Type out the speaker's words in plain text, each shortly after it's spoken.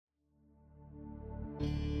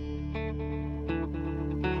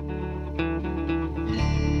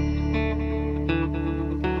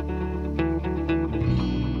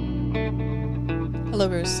Hello,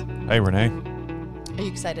 Bruce. Hey, Renee. Are you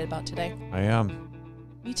excited about today? I am.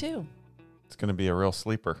 Me too. It's going to be a real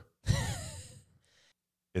sleeper.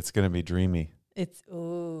 It's going to be dreamy. It's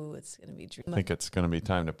going to be dreamy. I think it's going to be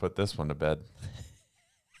time to put this one to bed.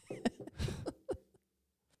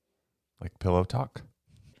 Like pillow talk.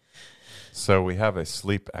 So we have a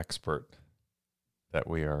sleep expert that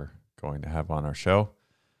we are going to have on our show,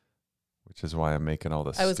 which is why I'm making all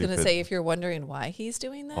this. I was going to say, if you're wondering why he's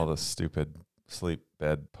doing that. All the stupid sleep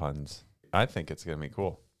bed puns. I think it's going to be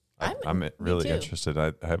cool. I'm really interested.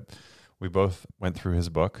 We both went through his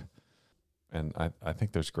book, and I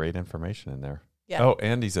think there's great information in there. Yeah. Oh,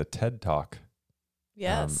 and he's a TED Talk.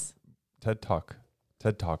 Yes. TED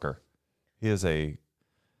Talker. He is a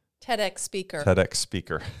TEDx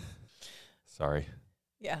speaker. Sorry.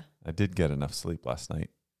 Yeah. I did get enough sleep last night.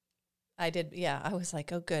 I did. Yeah. I was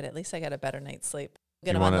like, oh, good. At least I got a better night's sleep.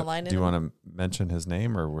 Get him on the line. Do you want to mention his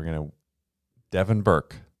name, or we're going to? Devin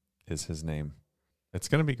Burke is his name. It's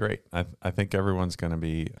going to be great. I think everyone's going to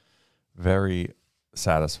be very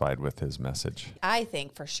satisfied with his message. I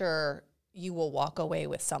think for sure you will walk away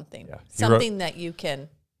with something. Yeah. Something that you can.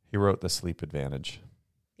 He wrote The Sleep Advantage.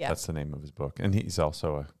 Yeah. That's the name of his book. And he's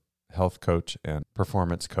also a health coach and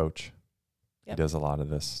performance coach. Yep. He does a lot of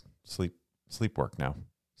this sleep work now.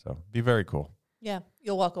 So be very cool. Yeah.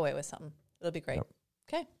 You'll walk away with something. It'll be great. Yep.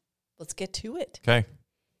 Okay. Let's get to it. Okay.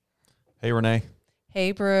 Hey, Renee.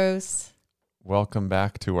 Hey, Bruce. Welcome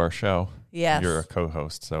back to our show. Yes. You're a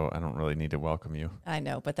co-host, so I don't really need to welcome you. I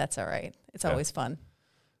know, but that's all right. It's always fun.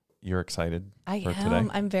 You're excited for today?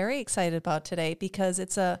 I'm very excited about today because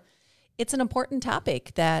it's an important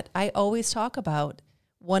topic that I always talk about.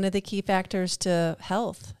 One of the key factors to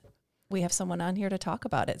health. We have someone on here to talk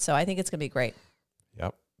about it, so I think it's going to be great.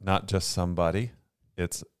 Yep. Not just somebody.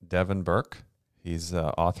 It's Devin Burke. He's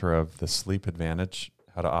author of The Sleep Advantage,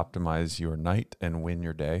 How to Optimize Your Night and Win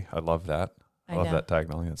Your Day. I love that. I love that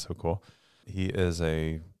tagline. That's so cool. He is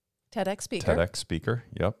a TEDx speaker.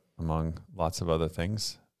 Yep. Among lots of other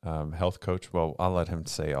things. Health coach. Well, I'll let him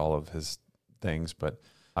say all of his things, but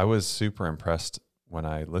I was super impressed when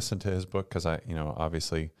I listened to his book because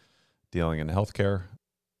obviously dealing in healthcare,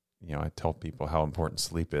 I tell people how important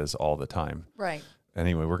sleep is all the time. Right.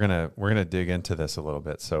 Anyway, we're gonna dig into this a little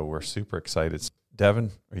bit. So we're super excited.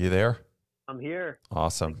 Devin, are you there? I'm here.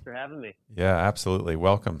 Awesome. Thanks for having me. Yeah, absolutely.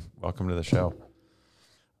 Welcome to the show.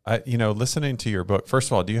 Listening to your book, first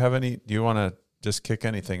of all, do you want to just kick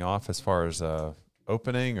anything off as far as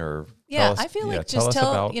opening or? Yeah, I feel like just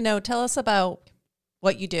tell us about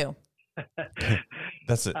what you do.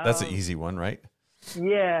 That's an easy one, right?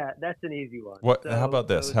 Yeah, that's an easy one. How about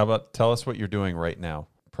this? How about tell us what you're doing right now,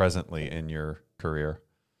 presently in your career?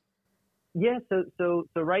 Yeah, so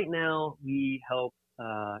right now we help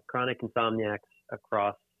chronic insomniacs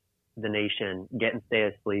across the nation get and stay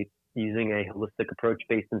asleep using a holistic approach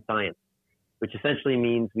based in science, which essentially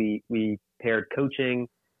means we paired coaching,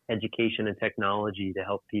 education, and technology to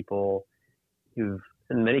help people who've,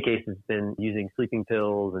 in many cases, been using sleeping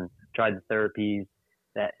pills and tried the therapies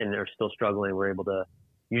and are still struggling. We're able to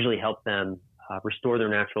usually help them restore their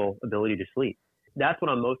natural ability to sleep. That's what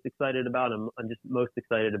I'm most excited about. I'm just most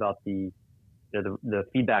excited about the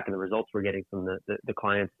feedback and the results we're getting from the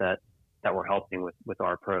clients that we're helping with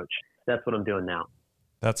our approach. That's what I'm doing now.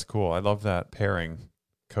 That's cool. I love that pairing,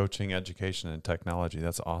 coaching, education, and technology.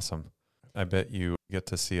 That's awesome. I bet you get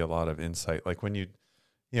to see a lot of insight. Like when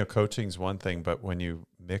coaching's one thing, but when you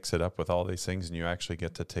mix it up with all these things and you actually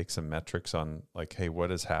get to take some metrics on like, hey,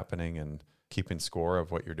 what is happening and keeping score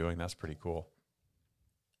of what you're doing, that's pretty cool.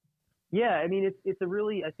 Yeah, I mean, it's a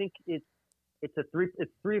really, I think it's a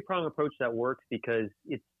three-pronged approach that works because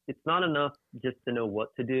it's not enough just to know what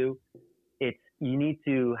to do. You need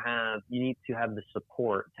to have the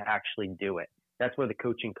support to actually do it. That's where the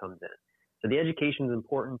coaching comes in. So the education is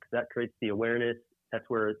important because that creates the awareness. That's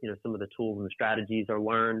where some of the tools and the strategies are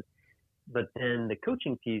learned. But then the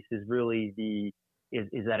coaching piece is really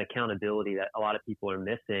is that accountability that a lot of people are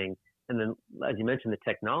missing. And then, as you mentioned, the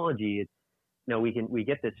technology. We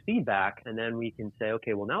get this feedback, and then we can say,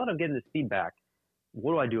 okay, well, now that I'm getting this feedback,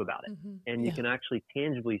 what do I do about it? Mm-hmm. And you can actually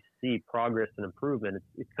tangibly see progress and improvement.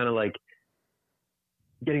 It's kind of like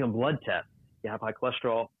getting a blood test. You have high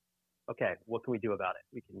cholesterol. Okay, what can we do about it?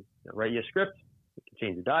 We can write you a script. We can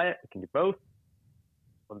change the diet. We can do both.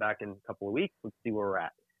 Come back in a couple of weeks. Let's see where we're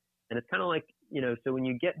at. And it's kind of like, so when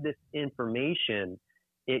you get this information,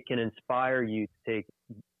 it can inspire you to take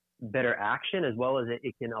better action, as well as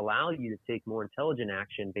it can allow you to take more intelligent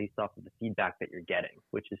action based off of the feedback that you're getting,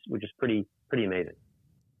 which is pretty amazing.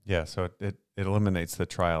 Yeah, so it eliminates the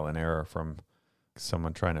trial and error from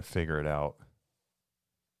someone trying to figure it out.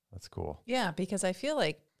 That's cool. Yeah, because I feel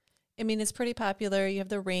like, I mean, it's pretty popular. You have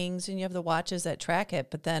the rings and you have the watches that track it,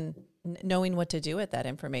 but then knowing what to do with that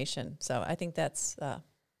information. So I think that's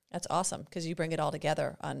awesome because you bring it all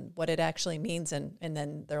together on what it actually means, and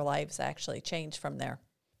then their lives actually change from there.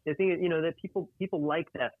 I think, you know, that people like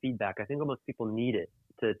that feedback. I think almost people need it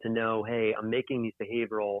to know, hey, I'm making these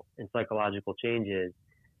behavioral and psychological changes,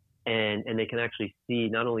 and they can actually see,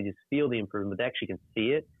 not only just feel the improvement, but they actually can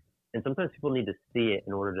see it. And sometimes people need to see it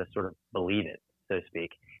in order to sort of believe it, so to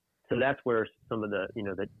speak. So that's where some of the, you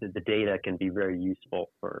know, the data can be very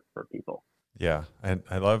useful for people. Yeah. And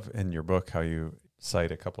I love in your book how you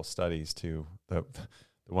cite a couple studies too. The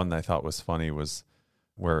one that I thought was funny was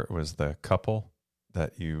where it was the couple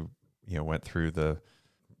that you went through the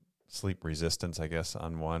sleep resistance, I guess,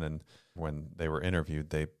 on one. And when they were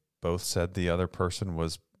interviewed, they both said the other person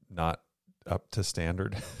was not up to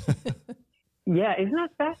standard. Yeah, isn't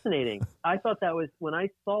that fascinating? I thought that was, when I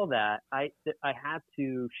saw that, I had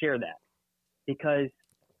to share that because,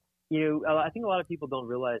 you know, I think a lot of people don't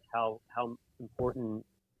realize how important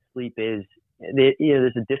sleep is.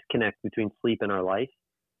 There's a disconnect between sleep and our life,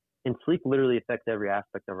 and sleep literally affects every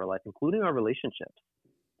aspect of our life, including our relationships.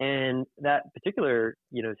 And that particular,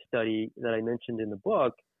 you know, study that I mentioned in the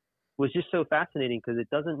book was just so fascinating because it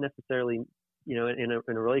doesn't necessarily, you know, in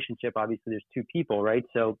a relationship, obviously there's two people, right?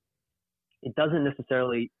 So it doesn't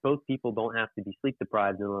necessarily, both people don't have to be sleep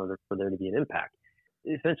deprived in order for there to be an impact.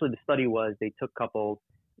 Essentially, the study was they took couples,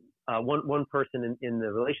 one person in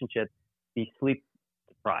the relationship be sleep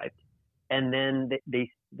deprived, and then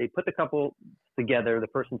they put the couple together, the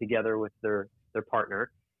person together with their partner,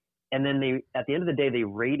 and then they, at the end of the day, they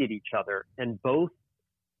rated each other, and both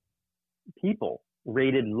people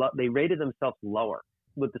rated themselves lower.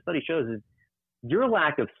 What the study shows is your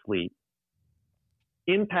lack of sleep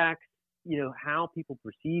impacts, you know, how people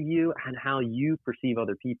perceive you and how you perceive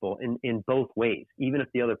other people in both ways, even if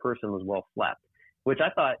the other person was well slept, which I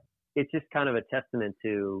thought it's just kind of a testament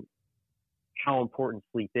to how important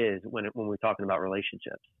sleep is when we're talking about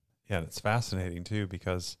relationships. Yeah, and it's fascinating too,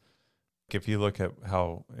 because if you look at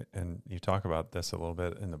how, and you talk about this a little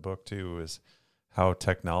bit in the book too, is how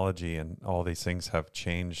technology and all these things have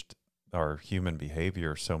changed our human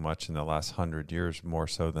behavior so much in the last 100 years, more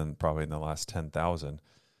so than probably in the last 10,000.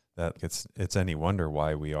 That it's any wonder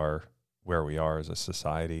why we are where we are as a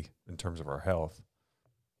society in terms of our health.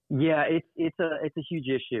 Yeah, it's a huge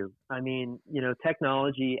issue. I mean, you know,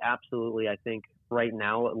 technology absolutely, I think right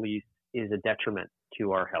now at least, is a detriment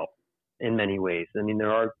to our health in many ways. I mean,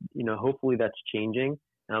 there are, you know, hopefully that's changing.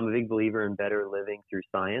 I'm a big believer in better living through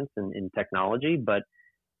science and in technology, but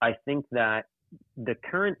I think that the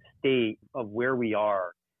current state of where we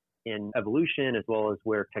are in evolution as well as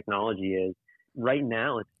where technology is right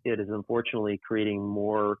now, it is unfortunately wreaking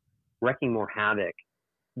more havoc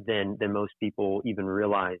than most people even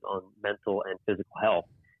realize on mental and physical health.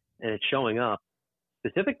 And it's showing up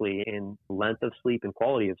specifically in length of sleep and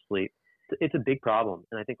quality of sleep. It's a big problem.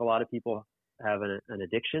 And I think a lot of people have an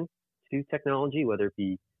addiction to technology, whether it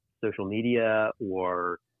be social media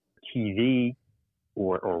or TV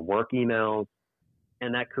or work emails.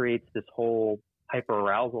 And that creates this whole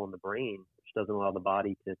hyperarousal in the brain, which doesn't allow the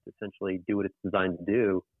body to essentially do what it's designed to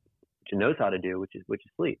do, which it knows how to do, which is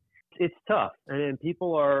sleep. It's tough, and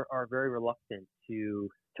people are very reluctant to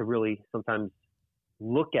really sometimes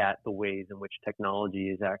look at the ways in which technology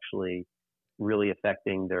is actually really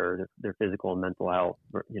affecting their physical and mental health,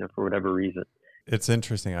 for whatever reason. It's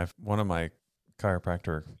interesting. One of my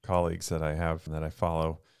chiropractor colleagues that I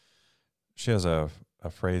follow, she has a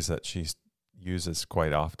phrase that she uses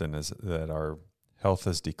quite often, is that our health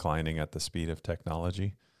is declining at the speed of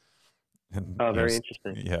technology. And, very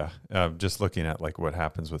interesting. Yeah. Just looking at like what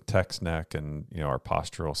happens with text neck and, our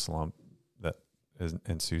postural slump that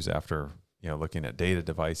ensues after, looking at data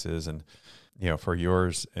devices and, for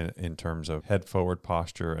yours in terms of head forward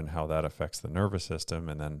posture and how that affects the nervous system,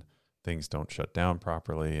 and then things don't shut down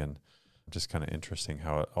properly. And just kind of interesting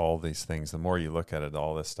how all these things, the more you look at it,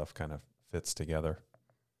 all this stuff kind of fits together.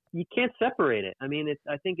 You can't separate it. I mean,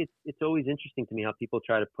 I think it's always interesting to me how people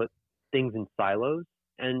try to put things in silos.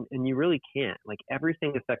 And you really can't. Like,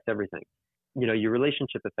 everything affects everything. Your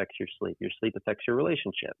relationship affects your sleep. Your sleep affects your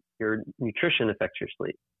relationship. Your nutrition affects your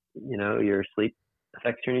sleep. Your sleep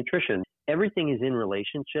affects your nutrition. Everything is in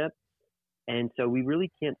relationship. And so we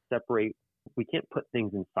really can't separate. We can't put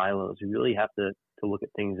things in silos. We really have to look at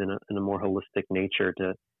things in a more holistic nature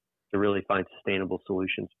to really find sustainable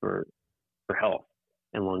solutions for health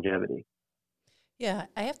and longevity. Yeah,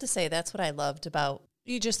 I have to say that's what I loved about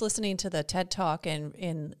you just listening to the TED Talk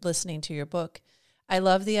and listening to your book. I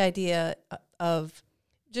love the idea of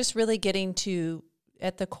just really getting to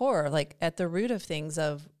at the core, like at the root of things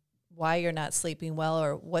of why you're not sleeping well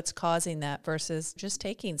or what's causing that versus just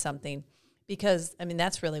taking something. Because, I mean,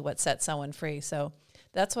 that's really what sets someone free. So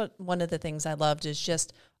that's what one of the things I loved is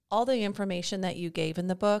just all the information that you gave in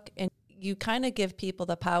the book. And you kind of give people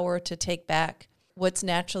the power to take back what's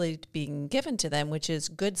naturally being given to them, which is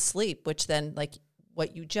good sleep, which then, like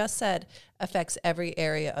what you just said, affects every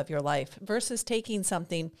area of your life versus taking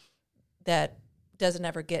something that doesn't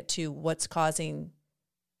ever get to what's causing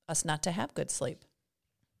us not to have good sleep.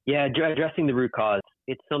 Yeah, addressing the root cause.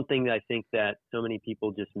 It's something that I think that so many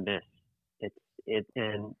people just miss.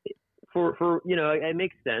 For you know, it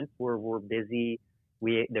makes sense. We're busy.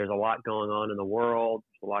 There's a lot going on in the world.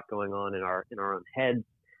 There's a lot going on in our own heads,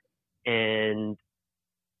 and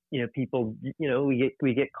you know, people. You know,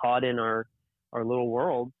 we get caught in our little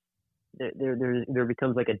world. There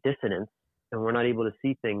becomes like a dissonance, and we're not able to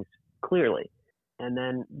see things clearly. And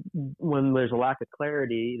then when there's a lack of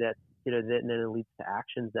clarity, that you know, then it leads to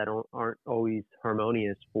actions that aren't always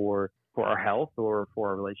harmonious for our health or for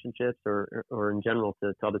our relationships or in general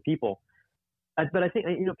to other people. But I think,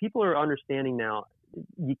 you know, people are understanding now,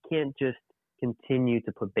 you can't just continue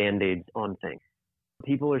to put Band-Aids on things.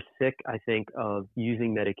 People are sick, I think, of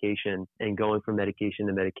using medication and going from medication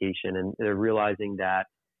to medication, and they're realizing that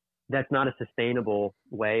that's not a sustainable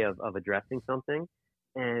way of addressing something.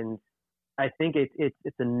 And I think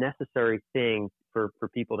it's a necessary thing for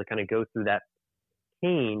people to kind of go through that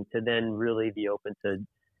pain to then really be open to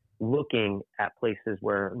looking at places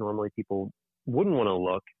where normally people wouldn't want to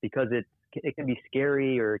look, because it can be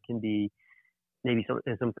scary, or it can be maybe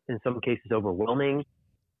in some cases overwhelming.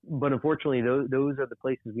 But unfortunately, those are the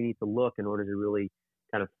places we need to look in order to really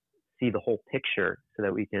kind of see the whole picture so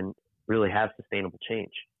that we can really have sustainable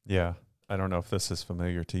change. Yeah. I don't know if this is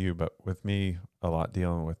familiar to you, but with me a lot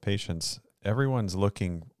dealing with patients, everyone's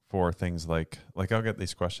looking for things like I'll get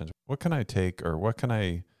these questions. What can I take, or what can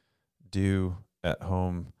I do at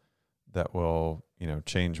home that will, you know,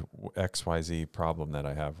 change XYZ problem that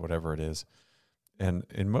I have, whatever it is. And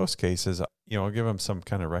in most cases, you know, I'll give them some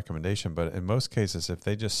kind of recommendation, but in most cases, if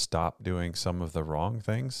they just stop doing some of the wrong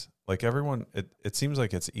things, like everyone, it seems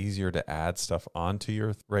like it's easier to add stuff onto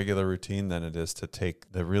your regular routine than it is to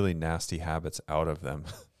take the really nasty habits out of them.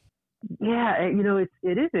 Yeah, you know, it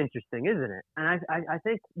is interesting, isn't it? And I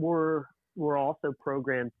think we're also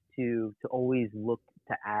programmed to always look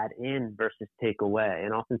to add in versus take away.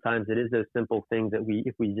 And oftentimes it is those simple things that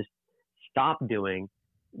if we just stop doing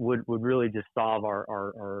would really just solve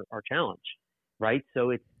our challenge, right? So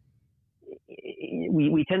we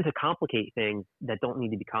tend to complicate things that don't need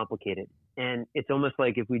to be complicated. And it's almost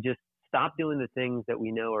like if we just stop doing the things that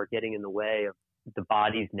we know are getting in the way of the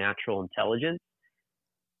body's natural intelligence,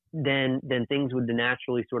 then things would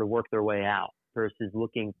naturally sort of work their way out versus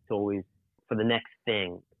looking to always for the next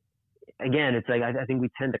thing. Again, it's like I think we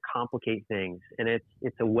tend to complicate things, and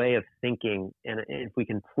it's a way of thinking. And if we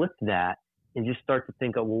can flip that and just start to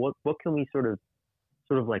think of, well, what can we sort of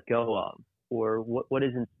let go of, or what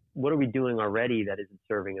are we doing already that isn't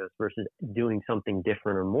serving us versus doing something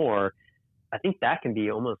different or more, I think that can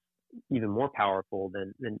be almost even more powerful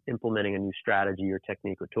than implementing a new strategy or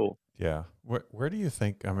technique or tool. Yeah. Where do you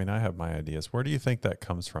think, I mean, I have my ideas. Where do you think that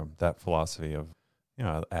comes from, that philosophy of, you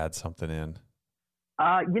know, add something in?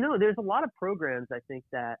 You know, there's a lot of programs, I think,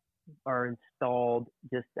 that are installed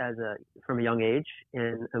just from a young age.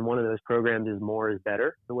 And one of those programs is more is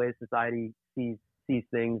better. The way society sees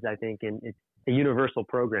things, I think, and it's a universal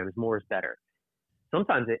program is more is better.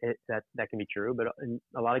 Sometimes that can be true, but in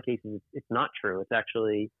a lot of cases, it's not true. It's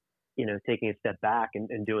actually, you know, taking a step back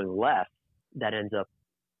and doing less that ends up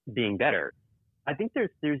being better. I think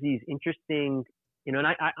there's these interesting, you know, and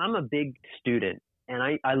I'm a big student, and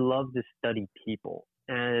I love to study people,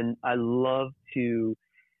 and I love to,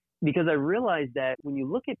 because I realize that when you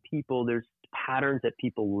look at people, there's patterns that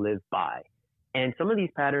people live by, and some of these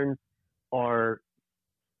patterns are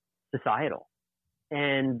societal,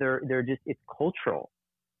 and they're just, it's cultural.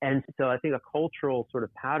 And so I think a cultural sort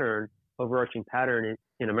of pattern, overarching pattern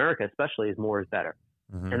in America especially, is more is better.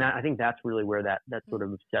 Mm-hmm. And I think that's really where that sort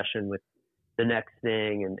of obsession with the next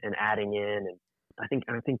thing and adding in, and I think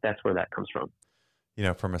that's where that comes from. You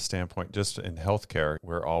know, from a standpoint, just in healthcare,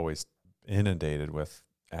 we're always inundated with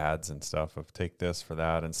ads and stuff of take this for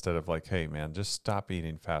that, instead of like, hey man, just stop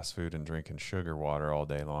eating fast food and drinking sugar water all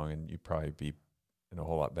day long, and you'd probably be in a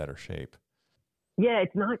whole lot better shape. Yeah,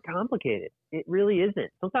 it's not complicated. It really isn't.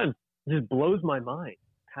 Sometimes it just blows my mind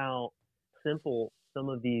how simple some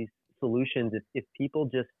of these solutions, if people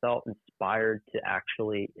just felt inspired to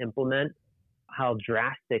actually implement, how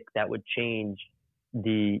drastic that would change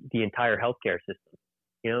the entire healthcare system.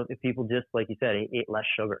 You know, if people just, like you said, ate less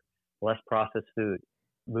sugar, less processed food,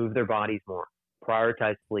 move their bodies more,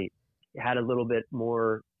 prioritize sleep, had a little bit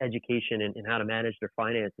more education in how to manage their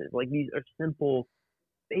finances. Like, these are simple,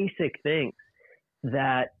 basic things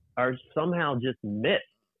that are somehow just missed.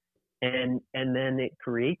 And then it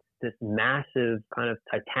creates this massive kind of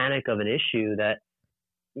Titanic of an issue that,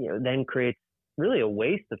 you know, then creates really a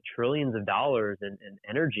waste of trillions of dollars and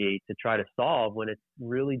energy to try to solve, when it's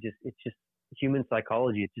really just, it's just human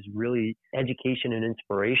psychology. It's just really education and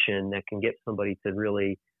inspiration that can get somebody to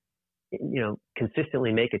really, you know,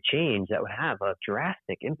 consistently make a change that would have a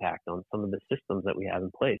drastic impact on some of the systems that we have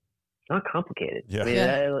in place. It's not complicated. Yeah. I mean,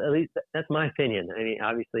 at least that's my opinion. I mean,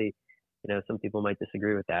 obviously, you know, some people might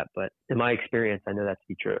disagree with that, but in my experience, I know that to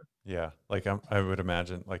be true. Yeah. Like I would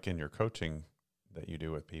imagine, like in your coaching that you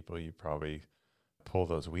do with people, you probably pull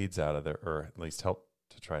those weeds out of their, or at least help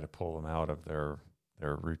to try to pull them out of their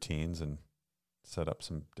routines and set up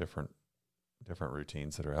some different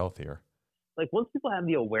routines that are healthier. Like, once people have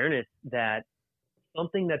the awareness that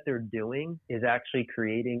something that they're doing is actually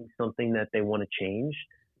creating something that they want to change,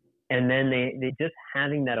 and then they just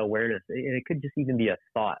having that awareness, and it could just even be a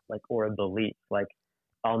thought, like, or a belief, like,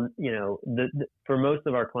 you know, for most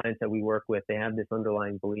of our clients that we work with, they have this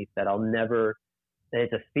underlying belief that that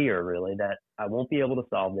it's a fear, really, that I won't be able to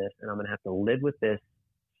solve this, and I'm going to have to live with this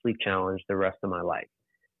sleep challenge the rest of my life.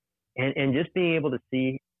 And just being able to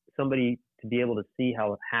see somebody, to be able to see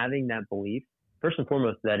how having that belief, first and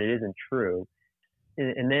foremost, that it isn't true,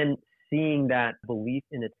 and then seeing that belief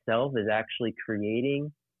in itself is actually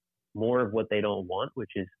creating more of what they don't want,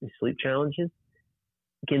 which is sleep challenges,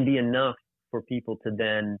 can be enough for people to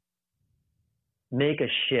then make a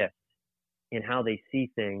shift in how they see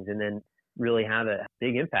things, and then really have a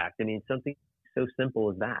big impact. I mean, something so simple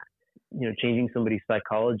as that, you know, changing somebody's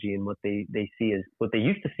psychology and what they see as, what they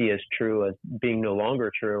used to see as true, as being no longer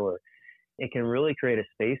true, or it can really create a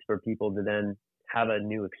space for people to then have a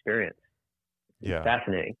new experience. It's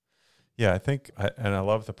fascinating. Yeah, I think, and I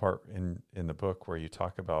love the part in the book where you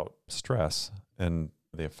talk about stress and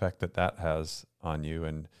the effect that has on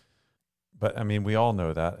you. But I mean, we all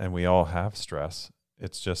know that, and we all have stress.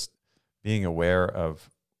 It's just being aware of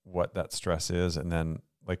what that stress is. And then,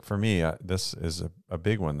 like, for me, this is a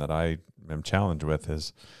big one that I am challenged with,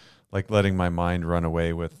 is like letting my mind run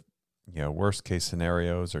away with, you know, worst case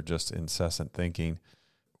scenarios or just incessant thinking.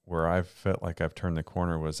 Where I've felt like I've turned the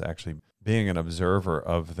corner was actually being an observer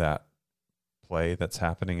of that play that's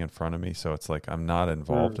happening in front of me. So it's like, I'm not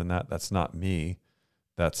involved in that. That's not me.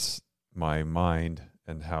 That's my mind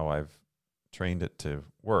and how I've trained it to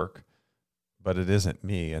work, but it isn't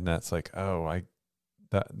me. And that's like,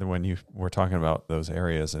 when you were talking about those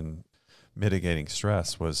areas and mitigating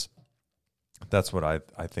stress, that's what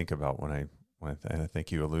I think about when I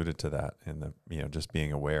think you alluded to that, and just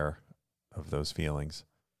being aware of those feelings.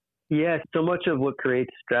 Yeah, so much of what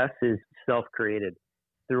creates stress is self-created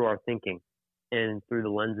through our thinking and through the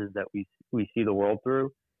lenses that we see the world through,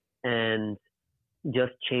 and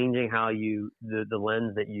just changing how the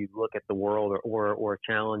lens that you look at the world or a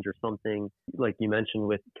challenge or something, like you mentioned,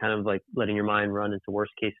 with kind of like letting your mind run into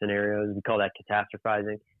worst case scenarios. We call that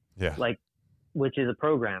catastrophizing. Yeah. Like, which is a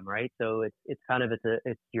program, right? So it's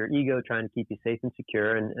your ego trying to keep you safe and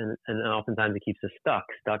secure, and oftentimes it keeps us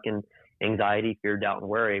stuck in anxiety, fear, doubt, and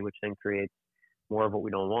worry, which then creates more of what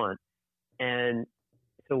we don't want. And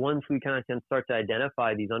so once we kind of can start to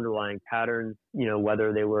identify these underlying patterns, you know,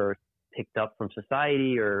 whether they were picked up from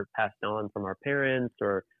society or passed on from our parents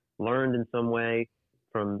or learned in some way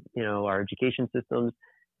from, you know, our education systems,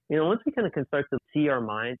 you know, once we kind of can start to see our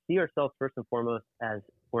minds, see ourselves first and foremost as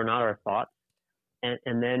we're not our thoughts,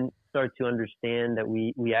 and then start to understand that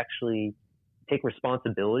we actually take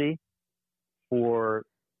responsibility for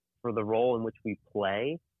the role in which we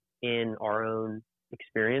play in our own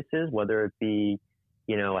experiences, whether it be,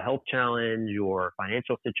 you know, a health challenge or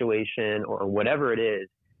financial situation or whatever it is.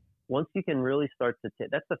 Once you can really start to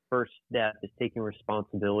that's the first step, is taking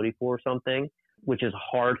responsibility for something, which is a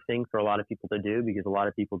hard thing for a lot of people to do, because a lot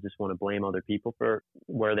of people just want to blame other people for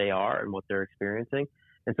where they are and what they're experiencing.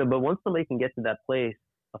 And so, but once somebody can get to that place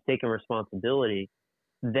of taking responsibility,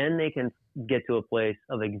 then they can get to a place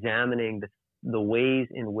of examining the ways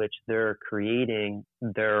in which they're creating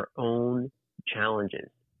their own challenges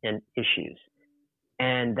and issues.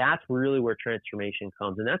 And that's really where transformation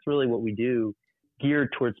comes. And that's really what we do, geared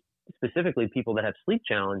towards specifically people that have sleep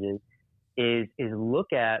challenges, is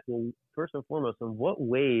look at, well, first and foremost, in what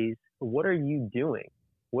ways, what are you doing?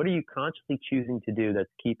 What are you consciously choosing to do that's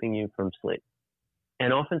keeping you from sleep?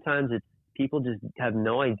 And oftentimes it's people just have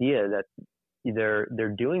no idea that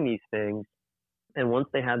they're doing these things And once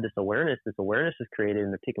they have this awareness is created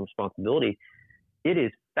and they're taking responsibility, it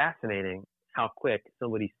is fascinating how quick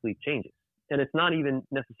somebody's sleep changes. And it's not even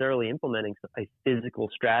necessarily implementing a physical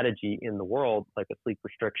strategy in the world, like a sleep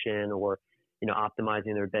restriction or,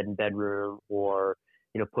 optimizing their bed and bedroom or,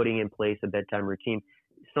 putting in place a bedtime routine.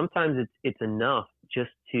 Sometimes it's enough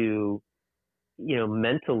just to,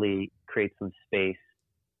 mentally create some space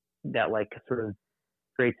that like sort of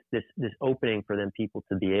creates this opening for them people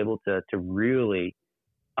to be able to really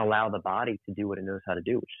allow the body to do what it knows how to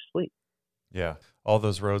do, which is sleep. Yeah. All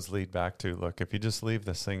those roads lead back to, look, if you just leave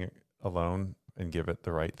this thing alone and give it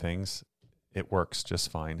the right things, it works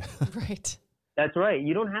just fine. Right. That's right.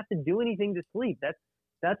 You don't have to do anything to sleep.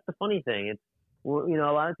 That's the funny thing. It's, a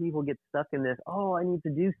lot of people get stuck in this, oh, I need to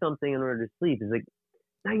do something in order to sleep. It's like,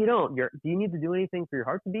 no, you don't. Do you need to do anything for your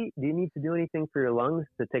heart to beat? Do you need to do anything for your lungs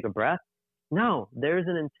to take a breath? No, there's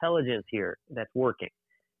an intelligence here that's working.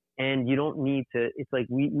 And you don't need to, it's like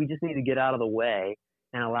we just need to get out of the way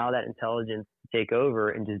and allow that intelligence to take over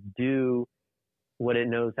and just do what it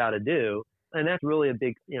knows how to do. And that's really a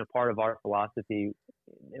big, part of our philosophy.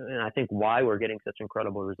 And I think why we're getting such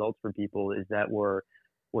incredible results for people is that we're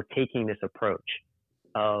taking this approach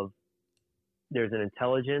of there's an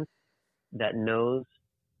intelligence that knows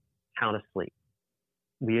how to sleep.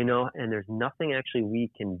 And there's nothing actually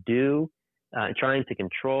we can do trying to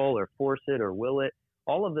control or force it or will it.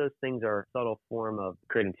 All of those things are a subtle form of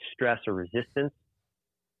creating stress or resistance.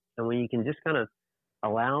 And when you can just kind of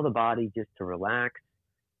allow the body just to relax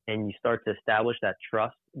and you start to establish that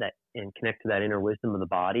trust and connect to that inner wisdom of the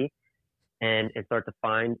body and start to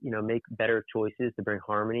find, make better choices to bring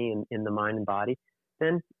harmony in the mind and body,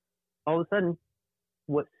 then all of a sudden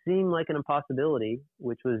what seemed like an impossibility,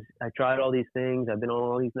 which was I tried all these things, I've been on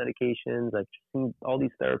all these medications, I've seen all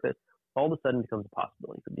these therapists, all of a sudden becomes a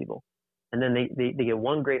possibility for people. And then they get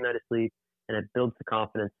one great night of sleep and it builds the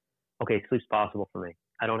confidence. Okay, sleep's possible for me.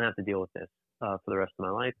 I don't have to deal with this for the rest of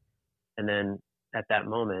my life. And then at that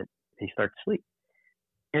moment, they start to sleep.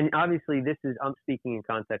 And obviously I'm speaking in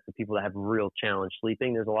context of people that have real challenge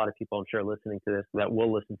sleeping. There's a lot of people I'm sure listening to this that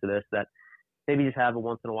will listen to this that maybe just have a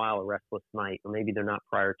once in a while a restless night, or maybe they're not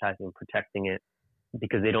prioritizing and protecting it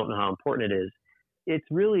because they don't know how important it is. It's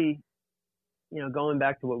really, going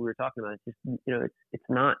back to what we were talking about, it's just, it's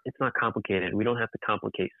not complicated. We don't have to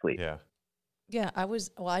complicate sleep. Yeah. Yeah.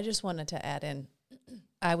 I just wanted to add in,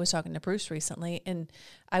 I was talking to Bruce recently and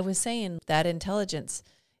I was saying that intelligence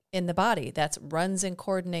in the body that runs and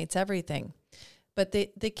coordinates everything. But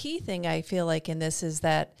the key thing I feel like in this is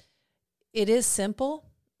that it is simple,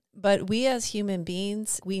 but we as human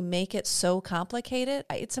beings, we make it so complicated.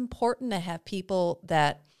 It's important to have people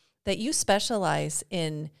that you specialize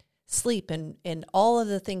in sleep and all of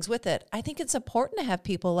the things with it. I think it's important to have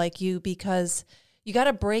people like you because you got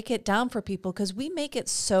to break it down for people because we make it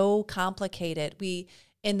so complicated.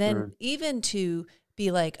 Even to be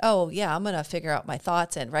like, oh yeah, I'm going to figure out my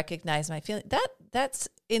thoughts and recognize my feeling. That's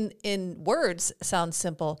in words sounds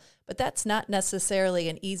simple, but that's not necessarily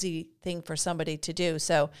an easy thing for somebody to do.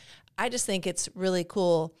 So I just think it's really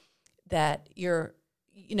cool that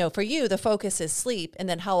for you, the focus is sleep and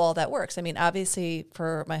then how all that works. I mean, obviously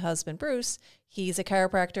for my husband, Bruce, he's a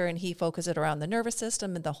chiropractor and he focuses around the nervous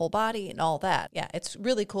system and the whole body and all that. Yeah, it's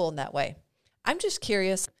really cool in that way. I'm just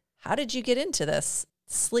curious, how did you get into this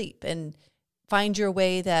sleep and find your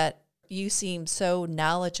way that you seem so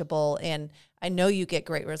knowledgeable and I know you get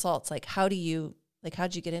great results. How'd you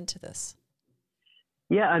get into this?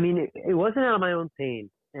 Yeah, I mean, it wasn't out of my own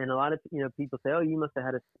pain. And a lot of, people say, oh, you must have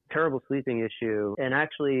had a terrible sleeping issue. And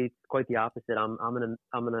actually it's quite the opposite. I'm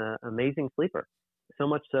an amazing sleeper. So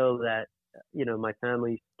much so that, my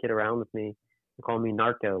family used to kid around with me and call me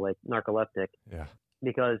narco, like narcoleptic. Yeah.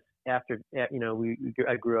 Because after,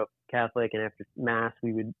 I grew up Catholic and after mass,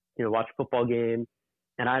 we would, watch a football game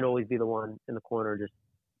and I'd always be the one in the corner just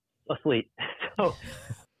asleep. So,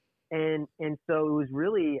 and so it was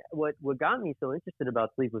really what got me so interested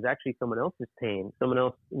about sleep was actually someone else's pain. Someone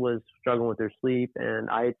else was struggling with their sleep and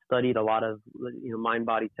I had studied a lot of,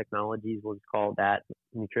 mind-body technologies, what's called that,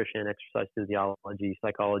 nutrition, exercise physiology,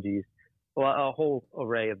 psychologies, a whole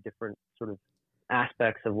array of different sort of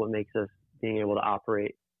aspects of what makes us being able to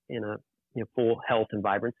operate in a full health and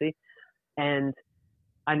vibrancy. And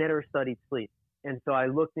I never studied sleep. And so I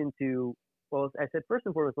looked into, I said, first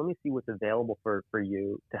and foremost, let me see what's available for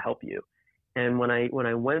you to help you. And when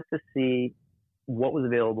I went to see what was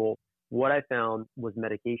available, what I found was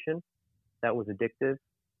medication that was addictive,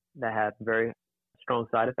 that had very strong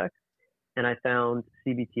side effects. And I found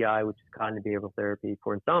CBTI, which is cognitive behavioral therapy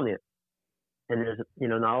for insomnia. And there's,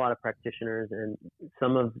 not a lot of practitioners. And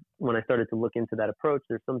when I started to look into that approach,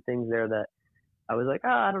 there's some things there that I was like,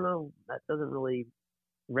 I don't know, that doesn't really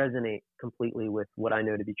resonate completely with what I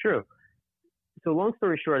know to be true. So long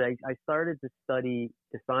story short, I started to study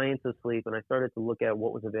the science of sleep, and I started to look at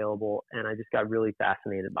what was available, and I just got really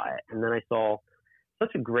fascinated by it. And then I saw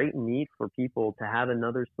such a great need for people to have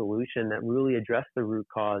another solution that really addressed the root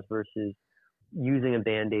cause versus using a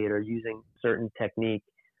Band-Aid or using certain technique.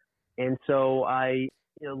 And so I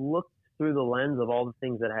looked through the lens of all the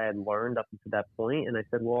things that I had learned up to that point, and I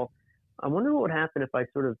said, well, I wonder what would happen if I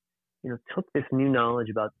sort of took this new knowledge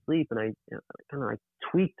about sleep, and I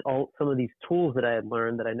tweaked some of these tools that I had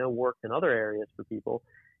learned that I know worked in other areas for people,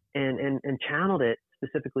 and channeled it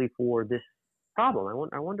specifically for this problem.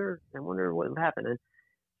 I wonder what would happen. And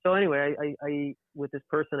so anyway, I with this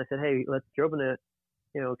person, I said, hey, let's open to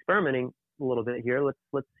experimenting a little bit here.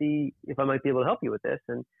 Let's see if I might be able to help you with this.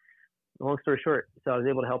 And long story short, so I was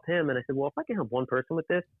able to help him, and I said, well, if I can help one person with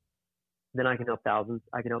this, then I can help thousands.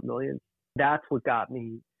 I can help millions. That's what got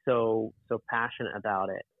me so passionate about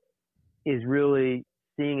it, is really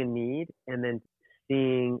seeing a need and then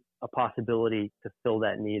seeing a possibility to fill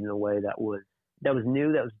that need in a way that was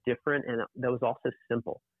new, that was different, and that was also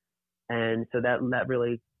simple. And so that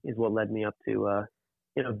really is what led me up to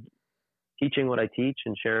teaching what I teach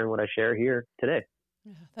and sharing what I share here today.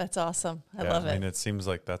 That's awesome. I love it. I mean, it seems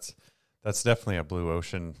like that's definitely a blue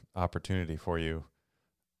ocean opportunity for you,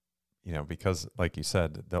 because like you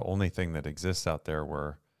said, the only thing that exists out there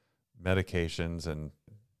were medications. And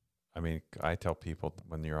I mean, I tell people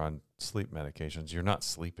when you're on sleep medications, you're not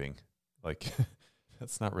sleeping. Like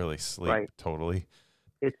that's not really sleep, right? Totally.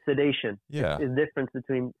 It's sedation. Yeah. It's the difference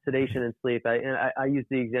between sedation and sleep. I use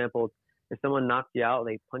the example, if someone knocks you out,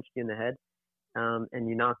 they punched you in the head, and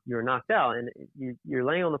you're knocked out, and you're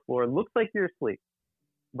laying on the floor. It looks like you're asleep,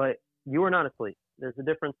 but you are not asleep. There's a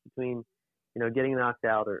difference between, getting knocked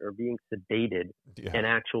out or being sedated and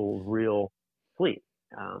actual real sleep.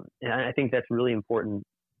 And I think that's a really important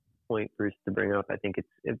point, Bruce, to bring up. I think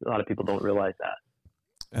a lot of people don't realize that.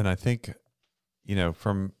 And I think,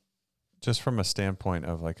 from a standpoint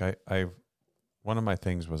of like, one of my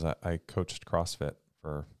things was I coached CrossFit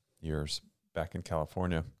for years back in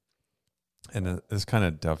California. And this kind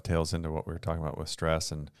of dovetails into what we were talking about with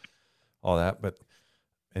stress and all that.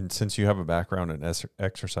 And since you have a background in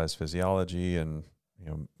exercise physiology and,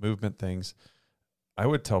 movement things, I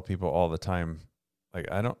would tell people all the time, like,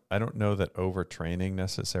 I don't know that overtraining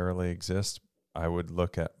necessarily exists. I would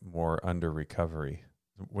look at more under recovery.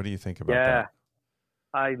 What do you think about that?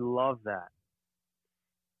 I love that.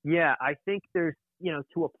 Yeah, I think there's,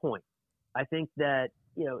 to a point. I think that,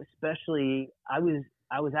 especially I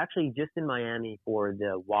was actually just in Miami for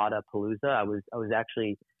the Wodapalooza. I was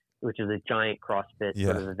actually, which is a giant CrossFit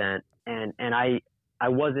sort of event. And I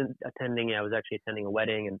wasn't attending it. I was actually attending a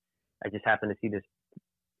wedding, and I just happened to see this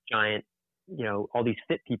giant, all these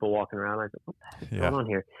fit people walking around. I said, what the heck is going on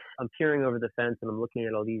here? I'm peering over the fence, and I'm looking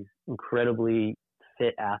at all these incredibly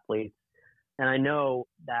fit athletes. And I know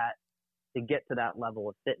that to get to that level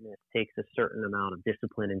of fitness takes a certain amount of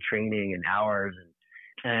discipline and training and hours.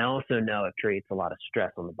 And I also know it creates a lot of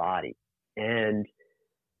stress on the body. And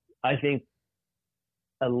I think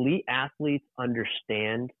elite athletes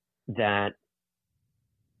understand that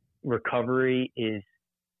recovery is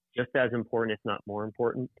just as important, if not more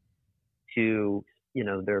important, to,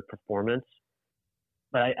 their performance.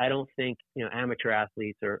 But I don't think, amateur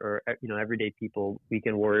athletes or everyday people,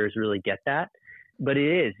 weekend warriors really get that. But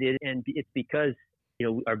and it's because,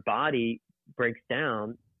 our body breaks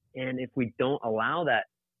down. And if we don't allow that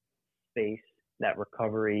space, that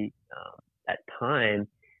recovery, that time,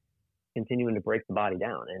 continuing to break the body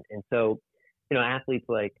down. And so, athletes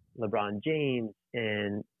like LeBron James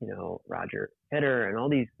and, Roger Federer and all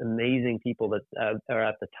these amazing people that are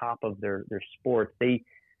at the top of their sports, they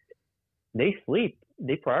sleep,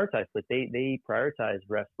 they prioritize sleep, they prioritize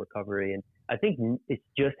rest, recovery. And I think it's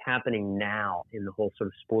just happening now in the whole sort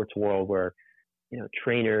of sports world where,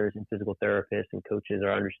 trainers and physical therapists and coaches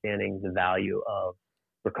are understanding the value of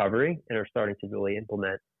recovery and are starting to really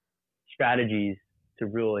implement strategies to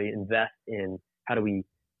really invest in how do we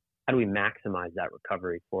maximize that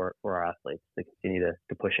recovery for our athletes to continue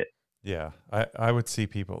to push it. Yeah. I would see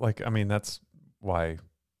people that's why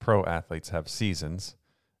pro athletes have seasons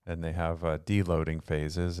and they have deloading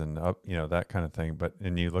phases and that kind of thing. But,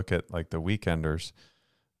 and you look at like the weekenders,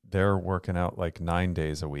 they're working out like 9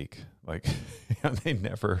 days a week. Like they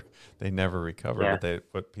never recover. Yeah. But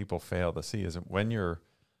what people fail to see is when you're,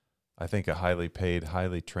 I think, a highly paid,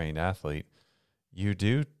 highly trained athlete, you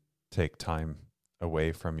do take time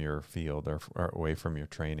away from your field or away from your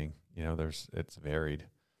training. It's varied.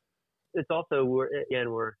 It's also,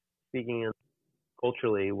 we're speaking of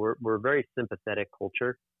culturally, we're a very sympathetic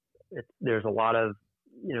culture. There's a lot of,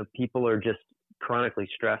 people are just chronically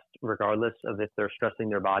stressed, regardless of if they're stressing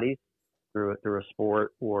their bodies through a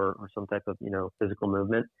sport or some type of, physical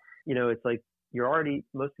movement. It's like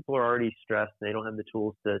most people are already stressed. And they don't have the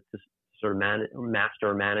tools to sort of master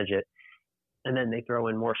or manage it. And then they throw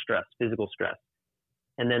in more stress, physical stress.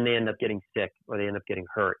 And then they end up getting sick or they end up getting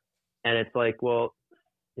hurt. And it's like, well,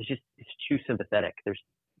 it's too sympathetic. There's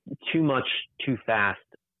too much, too fast.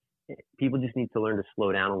 People just need to learn to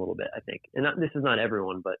slow down a little bit, I think. And this is not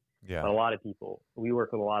everyone, but a lot of people. We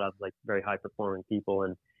work with a lot of like very high performing people.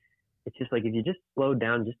 And it's just like, if you just slowed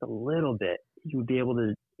down just a little bit, you would be able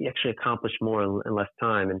to actually accomplish more in less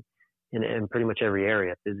time and in pretty much every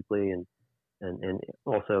area, physically and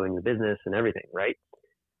also in your business and everything, right?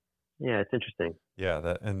 Yeah, it's interesting.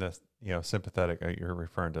 Yeah, sympathetic, you're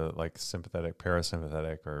referring to like sympathetic,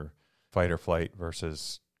 parasympathetic, or fight or flight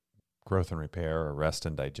versus growth and repair or rest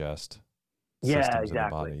and digest systems in the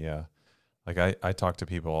body. Yeah. Like I talk to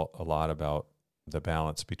people a lot about the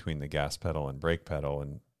balance between the gas pedal and brake pedal.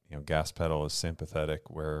 And, gas pedal is sympathetic,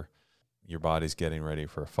 where your body's getting ready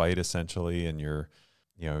for a fight essentially. And your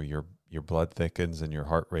blood thickens and your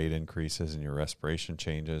heart rate increases and your respiration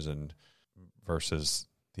changes, and versus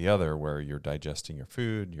the other, where you're digesting your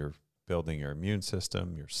food, you're building your immune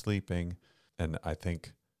system, you're sleeping. And I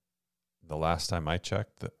think the last time I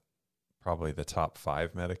checked, probably the top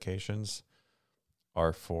 5 medications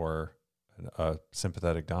are for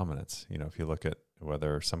sympathetic dominance. If you look at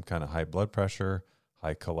whether some kind of high blood pressure,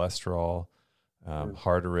 high cholesterol,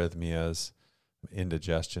 heart arrhythmias,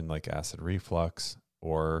 indigestion like acid reflux,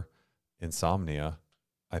 or insomnia,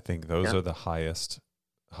 I think those are the highest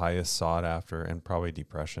sought after, and probably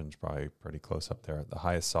depression's probably pretty close up there, the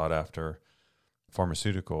highest sought after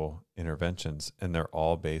pharmaceutical interventions. And they're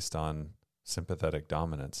all based on sympathetic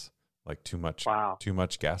dominance, like too much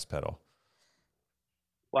gas pedal.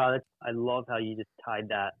 Wow. I love how you just tied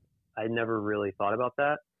that. I never really thought about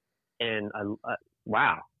that. And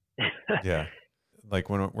wow. Yeah. Like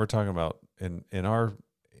when we're talking about in our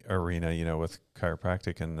arena, with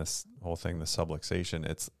chiropractic and this whole thing, the subluxation,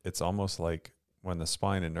 it's almost like when the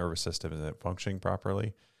spine and nervous system isn't functioning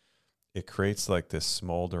properly, it creates like this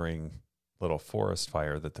smoldering little forest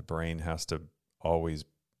fire that the brain has to always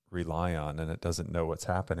rely on, and it doesn't know what's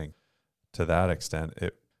happening. To that extent,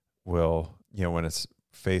 it will, when it's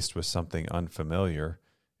faced with something unfamiliar,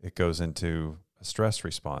 it goes into a stress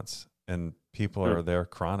response, and people are there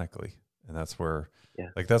chronically. And that's where,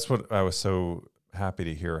 that's what I was so happy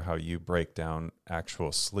to hear how you break down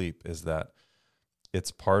actual sleep, is that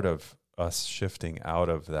it's part of us shifting out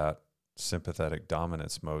of that sympathetic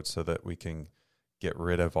dominance mode so that we can get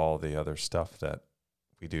rid of all the other stuff that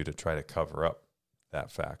we do to try to cover up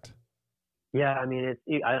that fact. Yeah. I mean,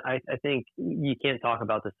 I think you can't talk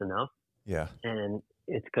about this enough. Yeah. And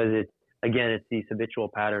it's because it's these habitual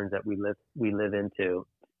patterns that we live into.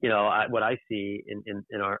 What I see in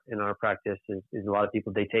our practice is a lot of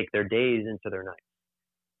people, they take their days into their nights,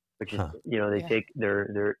 which is, they take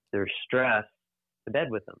their stress to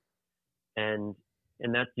bed with them. And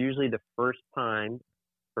that's usually the first time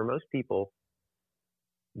for most people.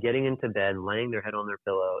 Getting into bed, laying their head on their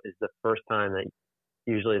pillow is the first time that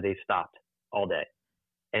usually they've stopped all day.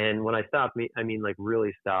 And when I stop, I mean like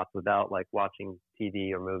really stopped, without like watching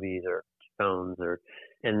TV or movies or phones,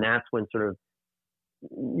 and that's when sort of,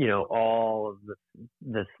 all of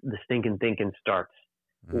the stinking thinking starts.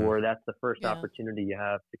 Mm-hmm. Or that's the first opportunity you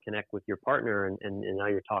have to connect with your partner. And now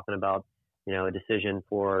you're talking about, a decision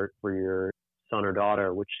for your son or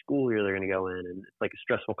daughter, which school you're going to go in. And it's like a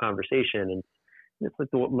stressful conversation. And it's like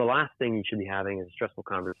the last thing you should be having is a stressful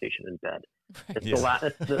conversation in bed. It's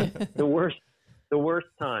the worst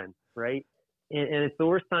time, right? And it's the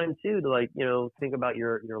worst time too to think about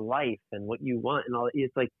your life and what you want and all.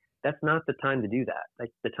 It's like, that's not the time to do that.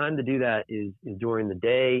 Like the time to do that is during the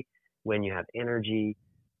day when you have energy.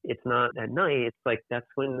 It's not at night. It's like, that's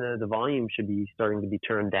when the volume should be starting to be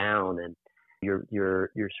turned down, and you're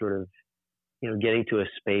sort of, getting to a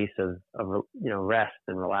space of rest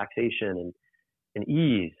and relaxation and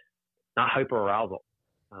ease, not hyperarousal,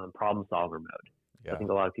 problem solver mode. Yeah. I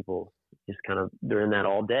think a lot of people just they're in that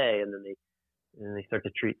all day, and then they start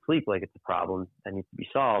to treat sleep like it's a problem that needs to be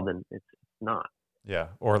solved, and it's not. Yeah.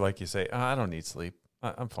 Or like you say, I don't need sleep.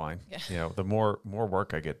 I'm fine. Yeah. The more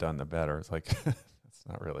work I get done, the better. It's like, that's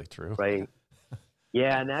not really true. Right.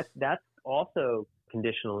 Yeah. And that's also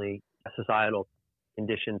conditionally a societal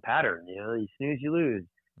conditioned pattern. You snooze, you lose.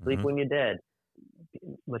 Sleep when you're dead.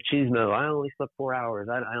 Machismo. I only slept 4 hours.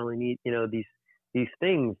 I only need, these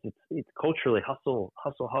things. It's culturally hustle.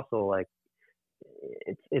 Like,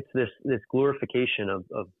 it's this glorification of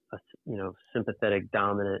a, sympathetic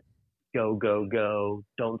dominant, go,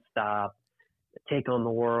 don't stop, take on the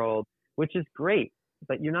world, which is great,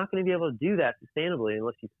 but you're not going to be able to do that sustainably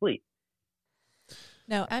unless you sleep.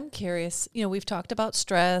 Now, I'm curious, we've talked about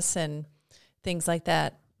stress and things like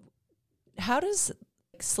that. How does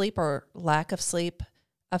sleep or lack of sleep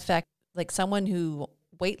affect like someone who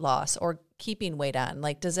weight loss or keeping weight on?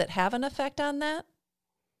 Like, does it have an effect on that?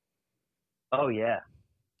 Oh, yeah.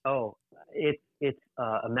 Oh, it's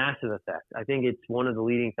a massive effect. I think it's one of the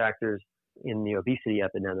leading factors in the obesity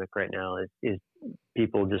epidemic right now is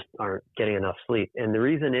people just aren't getting enough sleep. And the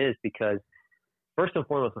reason is because first and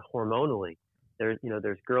foremost, hormonally, there's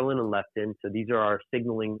ghrelin and leptin. So these are our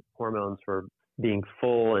signaling hormones for being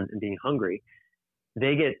full and being hungry.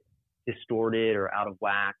 They get distorted or out of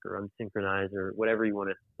whack or unsynchronized or whatever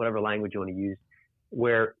language you want to use,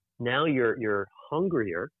 where now you're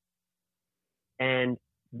hungrier and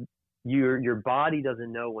your body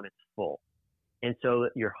doesn't know when it's full. And so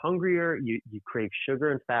you're hungrier, you crave sugar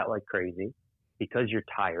and fat like crazy because you're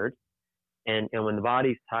tired. And when the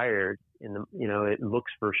body's tired, it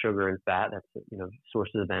looks for sugar and fat. That's,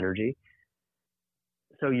 sources of energy.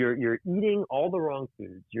 So you're eating all the wrong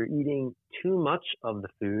foods. You're eating too much of the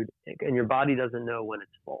food, and your body doesn't know when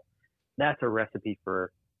it's full. That's a recipe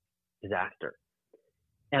for disaster.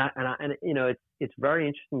 And it's very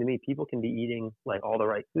interesting to me. People can be eating like all the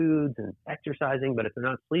right foods and exercising, but if they're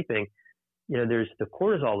not sleeping, there's the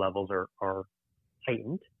cortisol levels are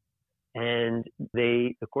heightened, and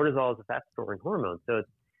the cortisol is a fat storing hormone. So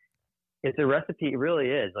it's a recipe. It really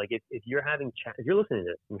is. Like if you're if you're listening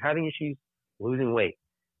to this, and you're having issues losing weight,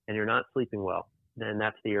 and you're not sleeping well, then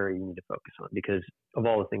that's the area you need to focus on because of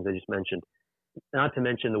all the things I just mentioned. Not to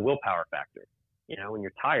mention the willpower factor. When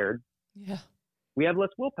you're tired, we have less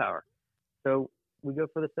willpower. So we go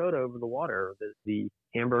for the soda over the water, or the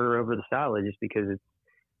hamburger over the salad, just because it's,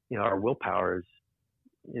 our willpower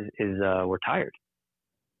is we're tired.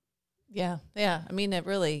 Yeah. I mean, it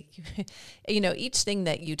really, each thing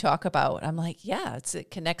that you talk about, I'm like,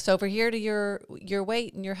 it connects over here to your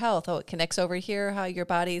weight and your health. Oh, it connects over here, how your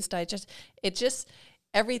body's digest. It just,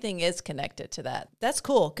 everything is connected to that. That's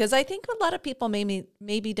cool. Cause I think a lot of people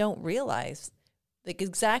maybe don't realize like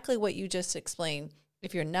exactly what you just explained.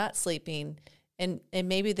 If you're not sleeping and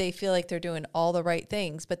maybe they feel like they're doing all the right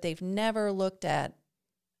things, but they've never looked at,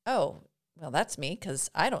 oh, well, that's me because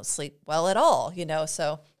I don't sleep well at all,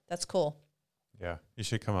 so that's cool. Yeah, you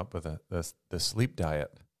should come up with the sleep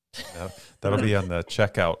diet. That'll be on the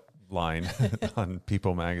checkout line on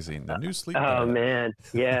People Magazine. The new sleep diet. Oh, man.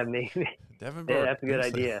 Yeah, maybe. Devin Burke, that's a good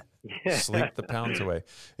idea. Sleep the pounds away.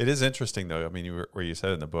 It is interesting, though. I mean, where you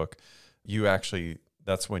said in the book,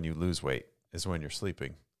 that's when you lose weight, is when you're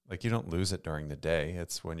sleeping. Like, you don't lose it during the day.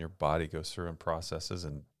 It's when your body goes through and processes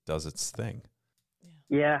and does its thing.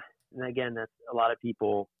 Yeah. And again, that's a lot of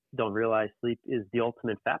people don't realize sleep is the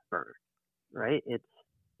ultimate fat burner, right? It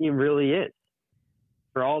really is.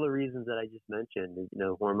 For all the reasons that I just mentioned,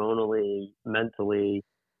 hormonally, mentally,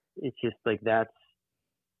 it's just like that's,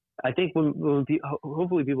 I think when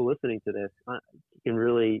hopefully people listening to this can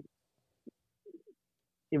really,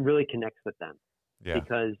 it really connects with them. Yeah.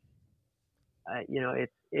 Because,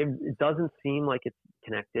 it doesn't seem like it's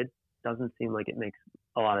connected. Doesn't seem like it makes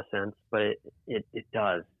a lot of sense, but it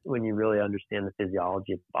does when you really understand the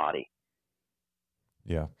physiology of the body.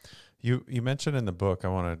 Yeah. You mentioned in the book, I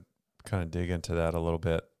want to kind of dig into that a little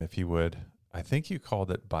bit, if you would. I think you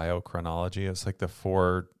called it biochronology. It's like the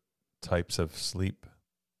 4 types of sleep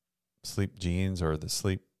genes or the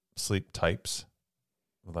sleep types.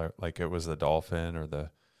 Like it was the dolphin or the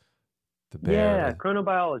bear. Yeah,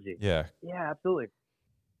 chronobiology. Yeah. Yeah, absolutely.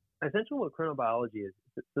 Essentially what chronobiology is,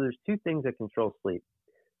 so there's 2 things that control sleep.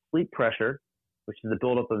 Sleep pressure, which is the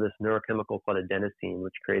buildup of this neurochemical called adenosine,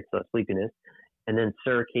 which creates sleepiness, and then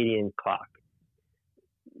circadian clock.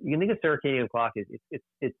 You can think of circadian clock as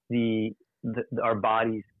it's our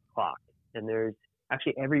body's clock, and there's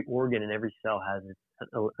actually every organ and every cell has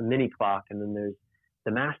a mini clock, and then there's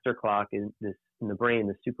the master clock in the brain.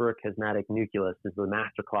 The suprachiasmatic nucleus is the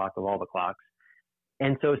master clock of all the clocks,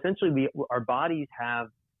 and so essentially our bodies have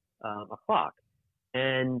a clock,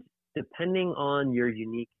 and depending on your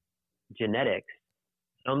unique genetics,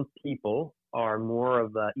 some people are more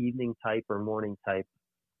of an evening type or morning type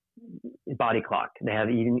body clock. They have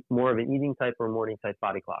more of an evening type or morning type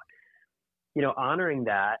body clock. Honoring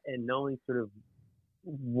that and knowing sort of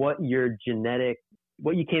what you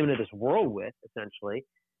came into this world with, essentially,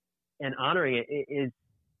 and honoring it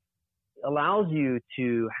allows you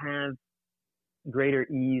to have greater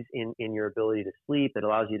ease in your ability to sleep. It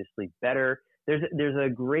allows you to sleep better. There's a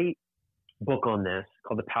great book on this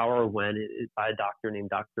called The Power of When. It's by a doctor named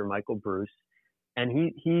Dr. Michael Bruce. And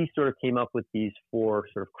he sort of came up with these 4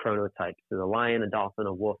 sort of chronotypes. There's a lion, a dolphin,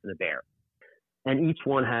 a wolf, and a bear. And each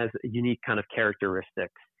one has a unique kind of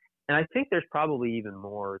characteristics. And I think there's probably even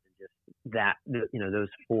more than just that, those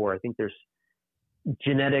 4. I think there's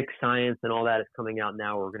genetic science and all that is coming out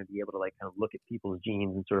now. We're going to be able to like kind of look at people's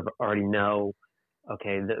genes and sort of already know,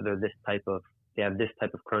 okay, they have this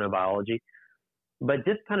type of chronobiology. But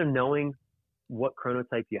just kind of knowing what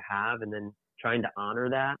chronotype you have and then trying to honor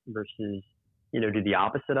that versus, do the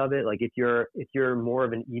opposite of it. Like if you're more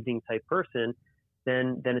of an evening type person,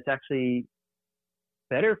 then it's actually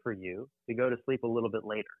better for you to go to sleep a little bit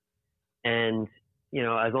later. And,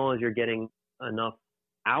 as long as you're getting enough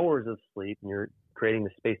hours of sleep and you're creating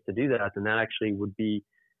the space to do that, then that actually would be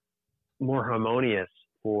more harmonious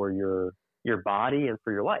for your body and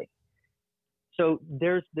for your life. So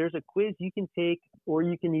there's a quiz you can take, or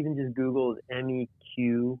you can even just Google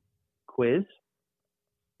MEQ quiz.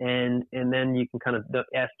 And then you can kind of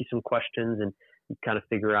ask you some questions and you kind of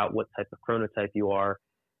figure out what type of chronotype you are.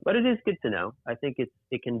 But it is good to know. I think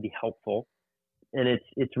it can be helpful. And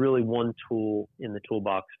it's really one tool in the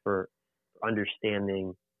toolbox for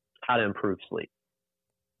understanding how to improve sleep.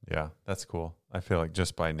 Yeah, that's cool. I feel like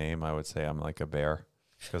just by name, I would say I'm like a bear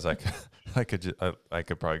because I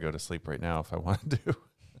could probably go to sleep right now if I wanted to.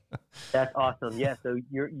 That's awesome. Yeah, so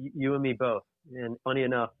you and me both. And funny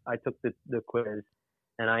enough, I took the quiz,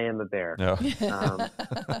 and I am a bear. No.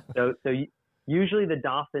 So usually the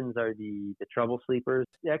dolphins are the trouble sleepers.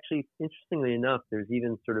 Actually, interestingly enough, there's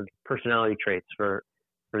even sort of personality traits for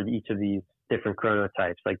each of these different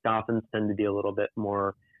chronotypes. Like dolphins tend to be a little bit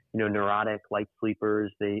more, neurotic, light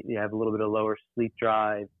sleepers. They have a little bit of lower sleep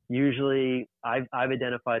drive. Usually, I've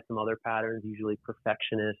identified some other patterns. Usually,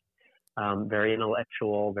 perfectionist, very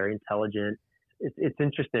intellectual, very intelligent. It's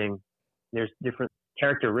interesting. There's different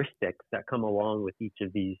characteristics that come along with each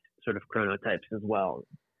of these sort of chronotypes as well.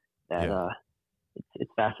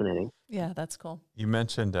 It's fascinating. Yeah, that's cool. You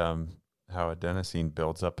mentioned how adenosine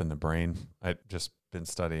builds up in the brain. I've just been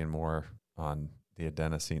studying more on the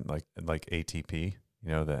adenosine, like ATP,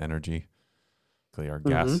 the energy, our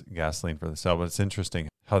gasoline for the cell. But it's interesting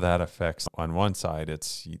how that affects, on one side,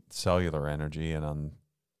 it's cellular energy, and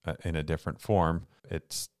in a different form,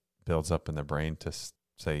 it builds up in the brain to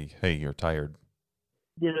say, hey, you're tired.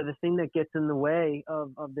 The thing that gets in the way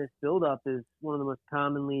of this buildup is one of the most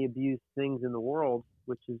commonly abused things in the world,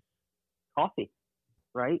 which is coffee,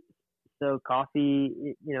 right? So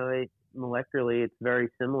coffee, molecularly, it's very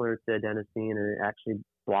similar to adenosine, and it actually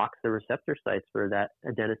blocks the receptor sites for that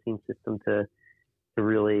adenosine system to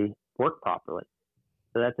really work properly.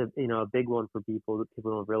 So that's a big one for people that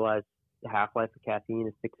people don't realize. The half-life of caffeine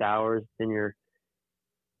is 6 hours. It's in your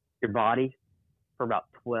body for about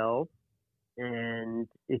 12. And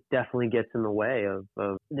it definitely gets in the way of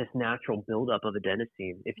this natural buildup of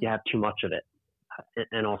adenosine if you have too much of it,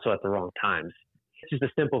 and also at the wrong times. It's just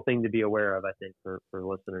a simple thing to be aware of, I think, for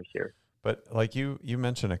listeners here. But like you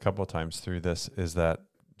mentioned a couple of times through this, is that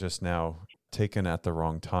just now taken at the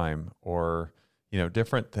wrong time, or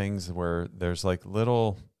different things where there's like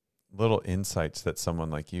little insights that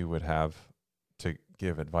someone like you would have to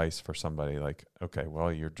give advice for somebody like, okay,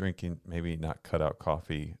 well, you're drinking, maybe not cut out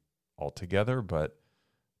coffee altogether, but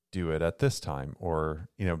do it at this time, or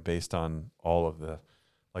based on all of the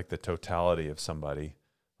totality of somebody,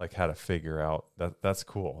 like how to figure out that's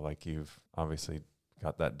cool. Like you've obviously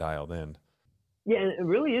got that dialed in. Yeah, and it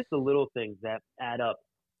really is the little things that add up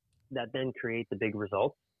that then create the big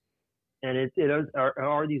results. And it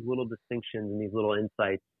are these little distinctions and these little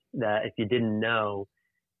insights that if you didn't know,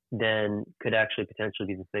 then could actually potentially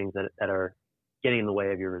be the things that are getting in the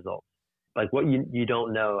way of your results. Like what you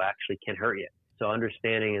don't know actually can hurt you. So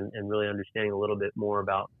understanding and really understanding a little bit more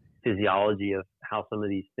about physiology of how some of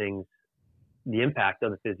these things, the impact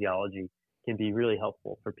of the physiology, can be really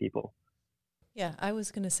helpful for people. Yeah, I was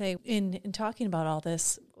going to say, in talking about all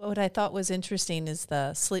this, what I thought was interesting is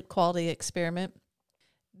the sleep quality experiment.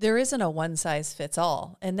 There isn't a one size fits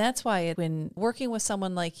all. And that's why when working with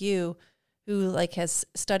someone like you, who has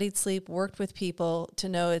studied sleep, worked with people, to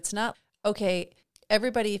know it's not, okay,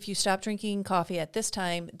 everybody, if you stop drinking coffee at this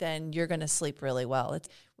time, then you're going to sleep really well.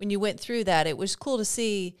 When you went through that, it was cool to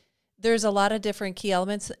see there's a lot of different key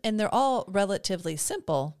elements, and they're all relatively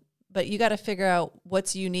simple, but you got to figure out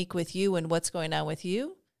what's unique with you and what's going on with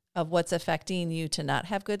you, of what's affecting you to not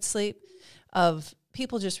have good sleep, of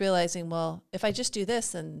people just realizing, well, if I just do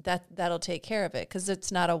this, then that'll take care of it, because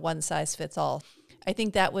it's not a one size fits all. I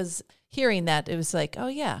think that was hearing that, it was like, oh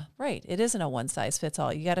yeah, right. It isn't a one size fits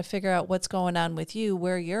all. You got to figure out what's going on with you,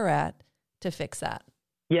 where you're at, to fix that.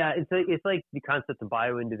 Yeah, it's like the concept of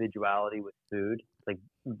bioindividuality with food, like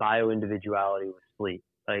bioindividuality with sleep.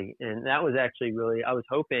 Like, and that was actually really, I was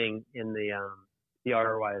hoping in the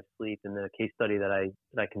ROI of sleep, in the case study that I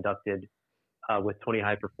conducted with 20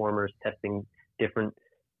 high performers, testing different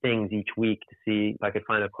things each week to see if I could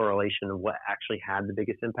find a correlation of what actually had the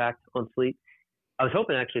biggest impact on sleep. I was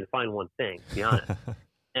hoping actually to find one thing, to be honest.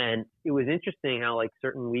 And it was interesting how, like,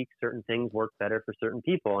 certain weeks, certain things work better for certain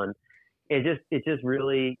people. And it just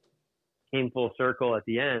really came full circle at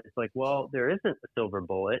the end. It's like, well, there isn't a silver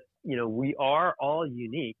bullet. You know, we are all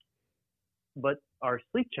unique, but our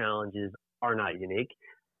sleep challenges are not unique.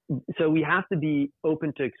 So we have to be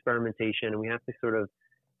open to experimentation, and we have to sort of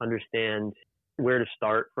understand where to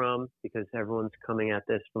start from, because everyone's coming at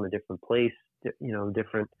this from a different place, you know,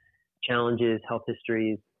 different challenges, health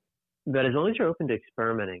histories. But as long as you're open to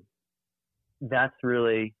experimenting, that's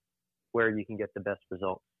really where you can get the best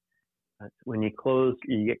results. When you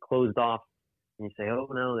get closed off and you say, oh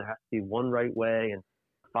no, there has to be one right way and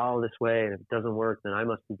follow this way, and if it doesn't work, then I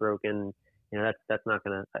must be broken. You know, that's not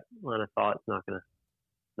gonna, that line of thought is not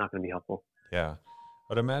gonna be helpful. Yeah.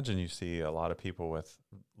 I'd imagine you see a lot of people with,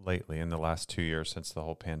 lately in the last 2 years since the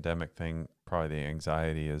whole pandemic thing, probably the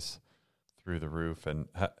anxiety is through the roof. And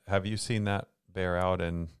have you seen that bear out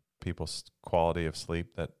in people's quality of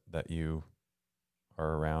sleep that you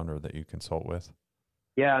are around or that you consult with?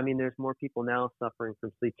 Yeah, I mean, there's more people now suffering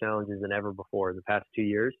from sleep challenges than ever before in the past 2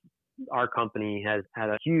 years. Our company has had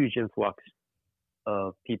a huge influx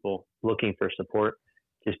of people looking for support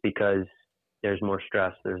just because there's more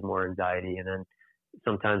stress, there's more anxiety. And then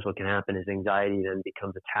sometimes what can happen is anxiety then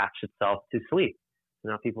becomes attached itself to sleep. So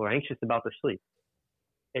now people are anxious about their sleep.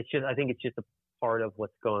 I think it's just a part of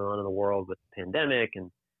what's going on in the world with the pandemic.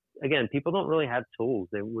 And again, people don't really have tools.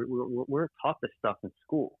 We're taught this stuff in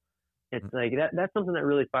school. It's like that's something that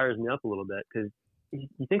really fires me up a little bit, because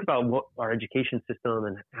you think about what our education system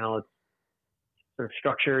and how it's sort of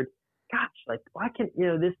structured. Gosh, like, why can't, you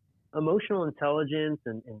know, this emotional intelligence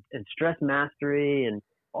and stress mastery and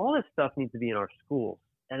all this stuff needs to be in our schools,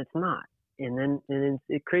 and it's not. And then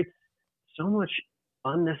it creates so much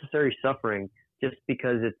unnecessary suffering just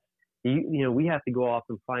because it's, you know, we have to go off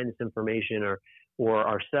and find this information or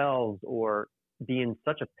ourselves, or be in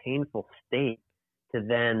such a painful state to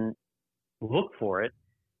then look for it.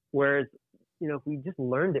 Whereas, you know, if we just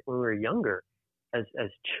learned it when we were younger as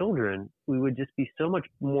children, we would just be so much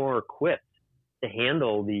more equipped to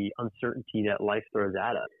handle the uncertainty that life throws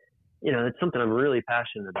at us. You know, it's something I'm really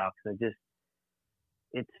passionate about, because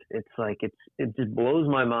it just blows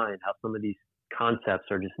my mind how some of these concepts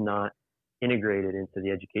are just not integrated into the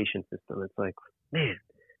education system. It's like, man,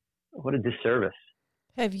 what a disservice.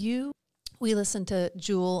 We listened to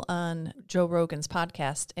Jewel on Joe Rogan's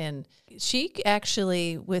podcast, and she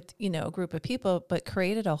actually, with, you know, a group of people, but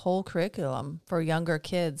created a whole curriculum for younger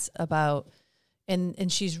kids about,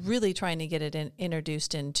 and she's really trying to get it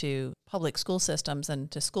introduced into public school systems and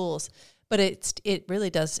to schools. But it really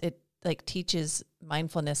does, it like teaches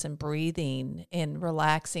mindfulness and breathing and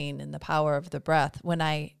relaxing and the power of the breath. When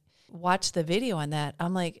I watched the video on that,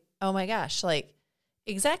 I'm like, oh my gosh, like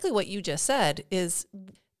exactly what you just said is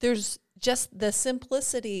there's just the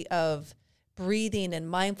simplicity of breathing and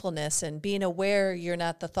mindfulness and being aware you're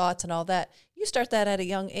not the thoughts and all that. You start that at a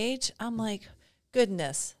young age, I'm like,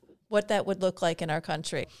 goodness, what that would look like in our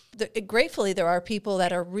country. Gratefully, there are people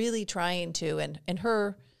that are really trying to, and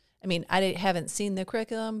her, I mean, I haven't seen the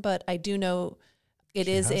curriculum, but I do know it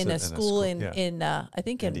is in a school in I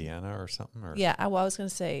think Indiana or something. Or? Yeah, I was going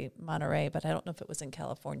to say Monterey, but I don't know if it was in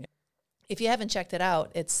California. If you haven't checked it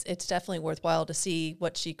out, it's definitely worthwhile to see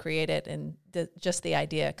what she created and just the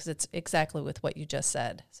idea, because it's exactly with what you just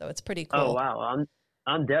said. So it's pretty cool. Oh wow,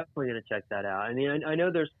 I'm definitely going to check that out. I mean, I know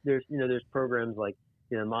there's programs like,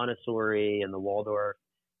 you know, Montessori and the Waldorf,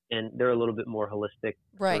 and they're a little bit more holistic,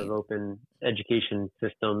 right, sort of open education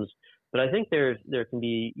systems. But I think there can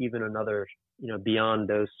be even another, you know, beyond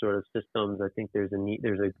those sort of systems. I think there's a need.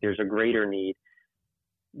 There's a greater need.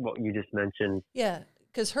 What you just mentioned. Yeah.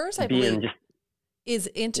 Because hers, I believe, is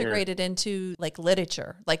integrated into like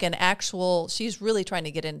literature, like an actual, she's really trying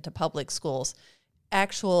to get into public schools.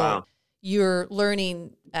 Wow. You're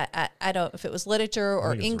learning, I don't know if it was literature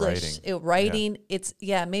or English. Writing.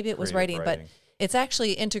 Yeah. Maybe it was writing, but it's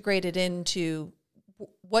actually integrated into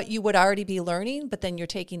what you would already be learning, but then you're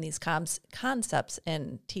taking these concepts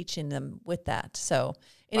and teaching them with that. So,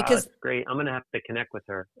 that's great. I'm going to have to connect with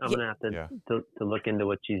her. I'm going to have to look into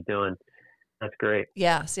what she's doing. That's great.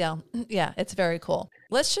 Yes, yeah, it's very cool.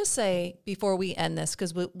 Let's just say before we end this,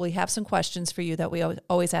 because we have some questions for you that we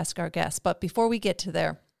always ask our guests. But before we get to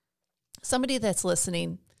there, somebody that's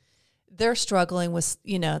listening, they're struggling with,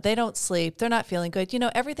 they don't sleep, they're not feeling good,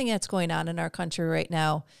 everything that's going on in our country right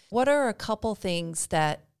now. What are a couple things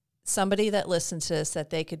that somebody that listens to this, that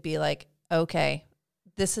they could be like, okay,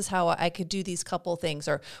 this is how I could do these couple things?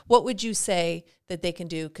 Or what would you say that they can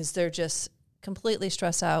do because they're just completely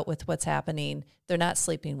stressed out with what's happening? They're not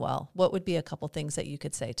sleeping well. What would be a couple things that you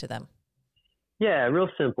could say to them? Yeah, real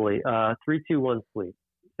simply, 3, 2, 1 sleep.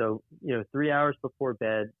 So, 3 hours before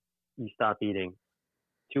bed, you stop eating.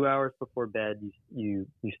 2 hours before bed, you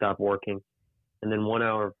stop working. And then 1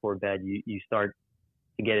 hour before bed, you start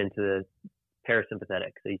to get into the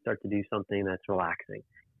parasympathetic. So you start to do something that's relaxing.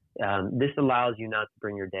 This allows you not to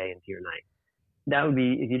bring your day into your night. That would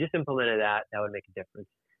be, if you just implemented that would make a difference.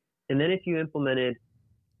 And then if you implemented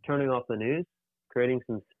turning off the news, creating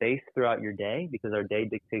some space throughout your day, because our day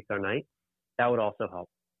dictates our night, that would also help.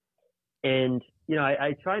 And,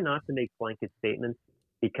 I try not to make blanket statements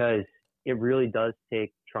because it really does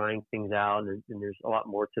take trying things out. And there's a lot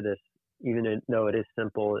more to this, even though it is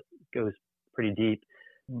simple, it goes pretty deep.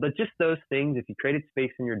 But just those things, if you created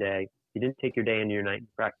space in your day, you didn't take your day into your night,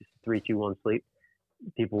 practice 3, 2, 1 sleep,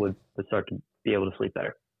 people would start to be able to sleep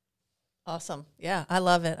better. Awesome. Yeah, I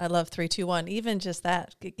love it. I love 3, 2, 1. Even just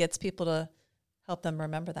that, it gets people to help them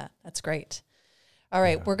remember that. That's great. All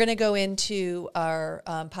right, We're going to go into our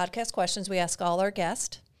podcast questions we ask all our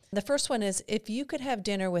guests. The first one is, if you could have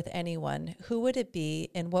dinner with anyone, who would it be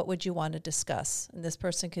and what would you want to discuss? And this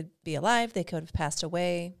person could be alive, they could have passed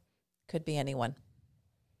away, could be anyone.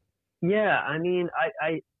 Yeah, I mean,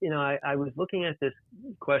 I was looking at this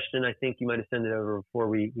question. I think you might have sent it over before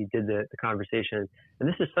we did the conversation. And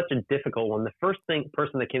this is such a difficult one. The first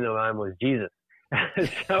person that came to mind was Jesus.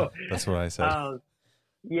 So that's what I said.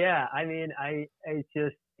 Yeah, I mean,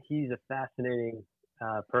 he's a fascinating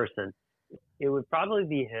person. It would probably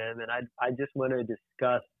be him, and I just want to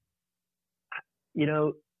discuss,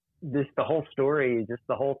 the whole story, just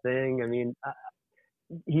the whole thing. I mean,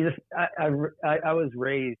 I was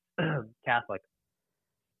raised Catholic,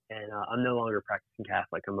 and I'm no longer practicing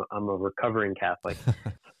Catholic. I'm a recovering Catholic.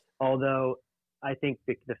 Although I think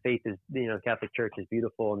the faith is, Catholic Church is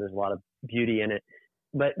beautiful, and there's a lot of beauty in it.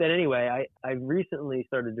 But anyway, I recently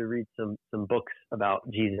started to read some books about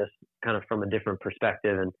Jesus, kind of from a different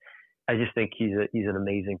perspective, and I just think he's an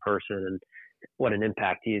amazing person, and what an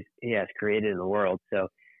impact he has created in the world. So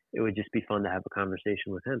it would just be fun to have a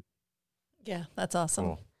conversation with him. Yeah, that's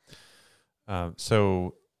awesome. Cool.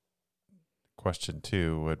 So question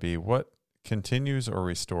 2 would be, what continues or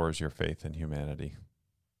restores your faith in humanity?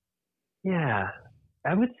 Yeah,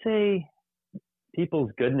 I would say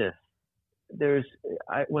people's goodness.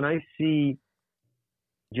 When I see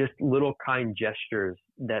just little kind gestures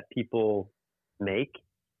that people make,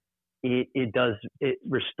 it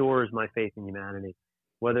restores my faith in humanity.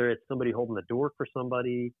 Whether it's somebody holding the door for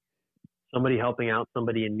somebody helping out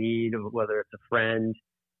somebody in need, or whether it's a friend,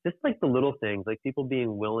 just like the little things, like people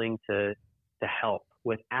being willing to help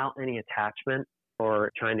without any attachment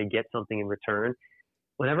or trying to get something in return.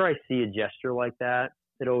 Whenever I see a gesture like that,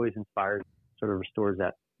 it always inspires, sort of restores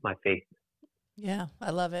my faith. Yeah,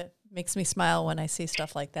 I love it. Makes me smile when I see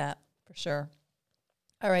stuff like that, for sure.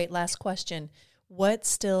 All right, last question. What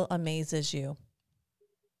still amazes you?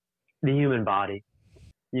 The human body.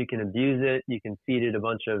 You can abuse it. You can feed it a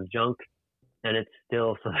bunch of junk, and it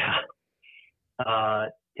still somehow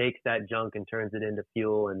takes that junk and turns it into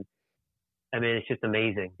fuel. And I mean, it's just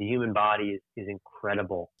amazing. The human body is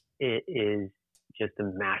incredible. It is just a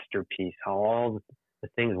masterpiece. How all the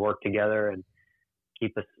things work together and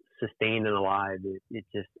keep us sustained and alive.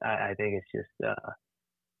 I think it's just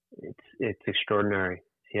it's extraordinary.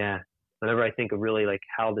 Yeah. Whenever I think of really like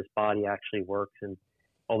how this body actually works and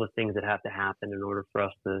all the things that have to happen in order for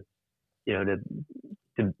us to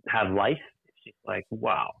have life, it's just like,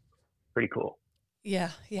 wow, pretty cool.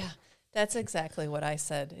 Yeah. That's exactly what I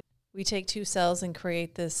said. We take 2 cells and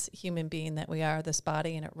create this human being that we are, this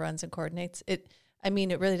body, and it runs and coordinates. It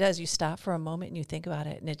really does. You stop for a moment and you think about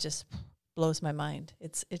it, and it just blows my mind.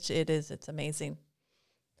 It's amazing.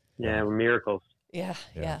 Yeah, we're miracles. Yeah,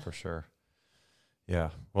 for sure.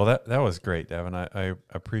 Yeah. Well, that was great, Devin. I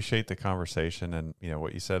appreciate the conversation, and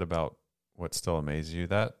what you said about what still amazes you.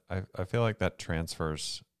 That I feel like that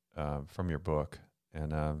transfers from your book,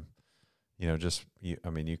 and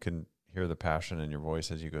you can hear the passion in your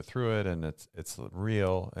voice as you go through it, and it's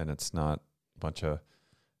real, and it's not a bunch of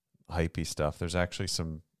hypey stuff. There's actually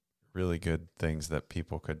some really good things that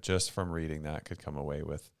people could, just from reading that, could come away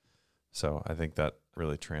with. So I think that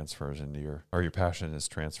really transfers into your passion is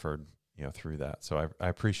transferred, through that. So I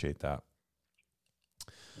appreciate that.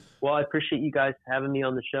 Well, I appreciate you guys having me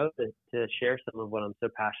on the show to share some of what I'm so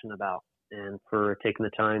passionate about. and for taking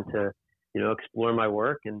the time to, explore my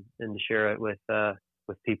work and to share it with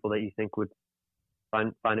people that you think would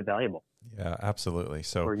find it valuable. Yeah, absolutely.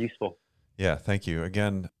 So, or useful. Yeah. Thank you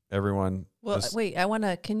again, everyone. Well, wait,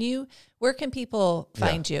 where can people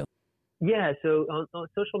find you? Yeah. So on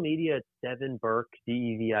social media, it's Devin Burke,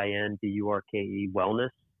 DevinBurke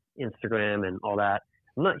Wellness, Instagram and all that.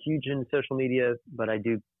 I'm not huge in social media, but I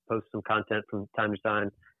do post some content from time to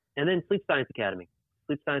time. And then Sleep Science Academy,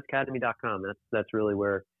 sleepscienceacademy.com. That's really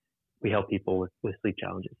where we help people with sleep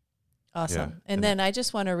challenges. Awesome. Yeah. And then I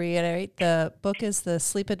just want to reiterate, the book is The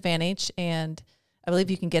Sleep Advantage, and I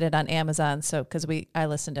believe you can get it on Amazon. So, because I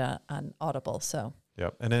listened to on Audible. So.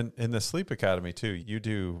 Yep. And then in the Sleep Academy too, you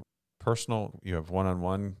do you have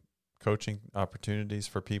one-on-one coaching opportunities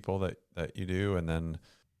for people that you do. And then,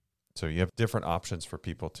 so you have different options for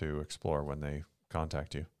people to explore when they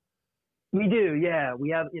contact you. We do. Yeah. We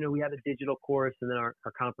have a digital course, and then our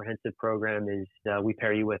comprehensive program is, we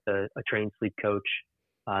pair you with a trained sleep coach,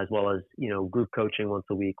 as well as, group coaching once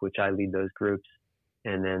a week, which I lead those groups.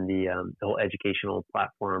 And then the whole educational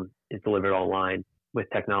platform is delivered online with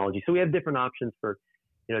technology. So we have different options for,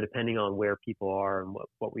 depending on where people are and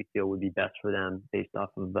what we feel would be best for them based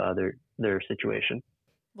off of their situation.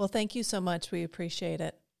 Well, thank you so much. We appreciate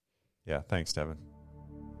it. Yeah. Thanks, Devin.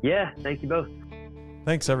 Yeah. Thank you both.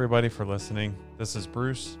 Thanks, everybody, for listening. This is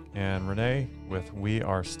Bruce and Renee with We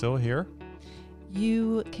Are Still Here.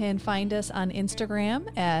 You can find us on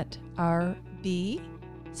Instagram at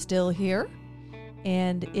 @RBStillHere.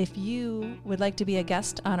 And if you would like to be a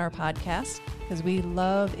guest on our podcast, because we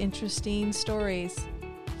love interesting stories,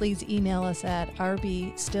 please email us at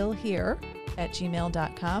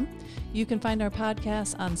rbstillhere@gmail.com. You can find our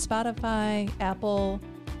podcast on Spotify, Apple,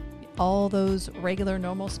 all those regular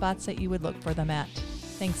normal spots that you would look for them at.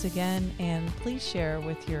 Thanks again, and please share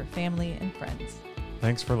with your family and friends.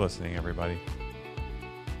 Thanks for listening, everybody.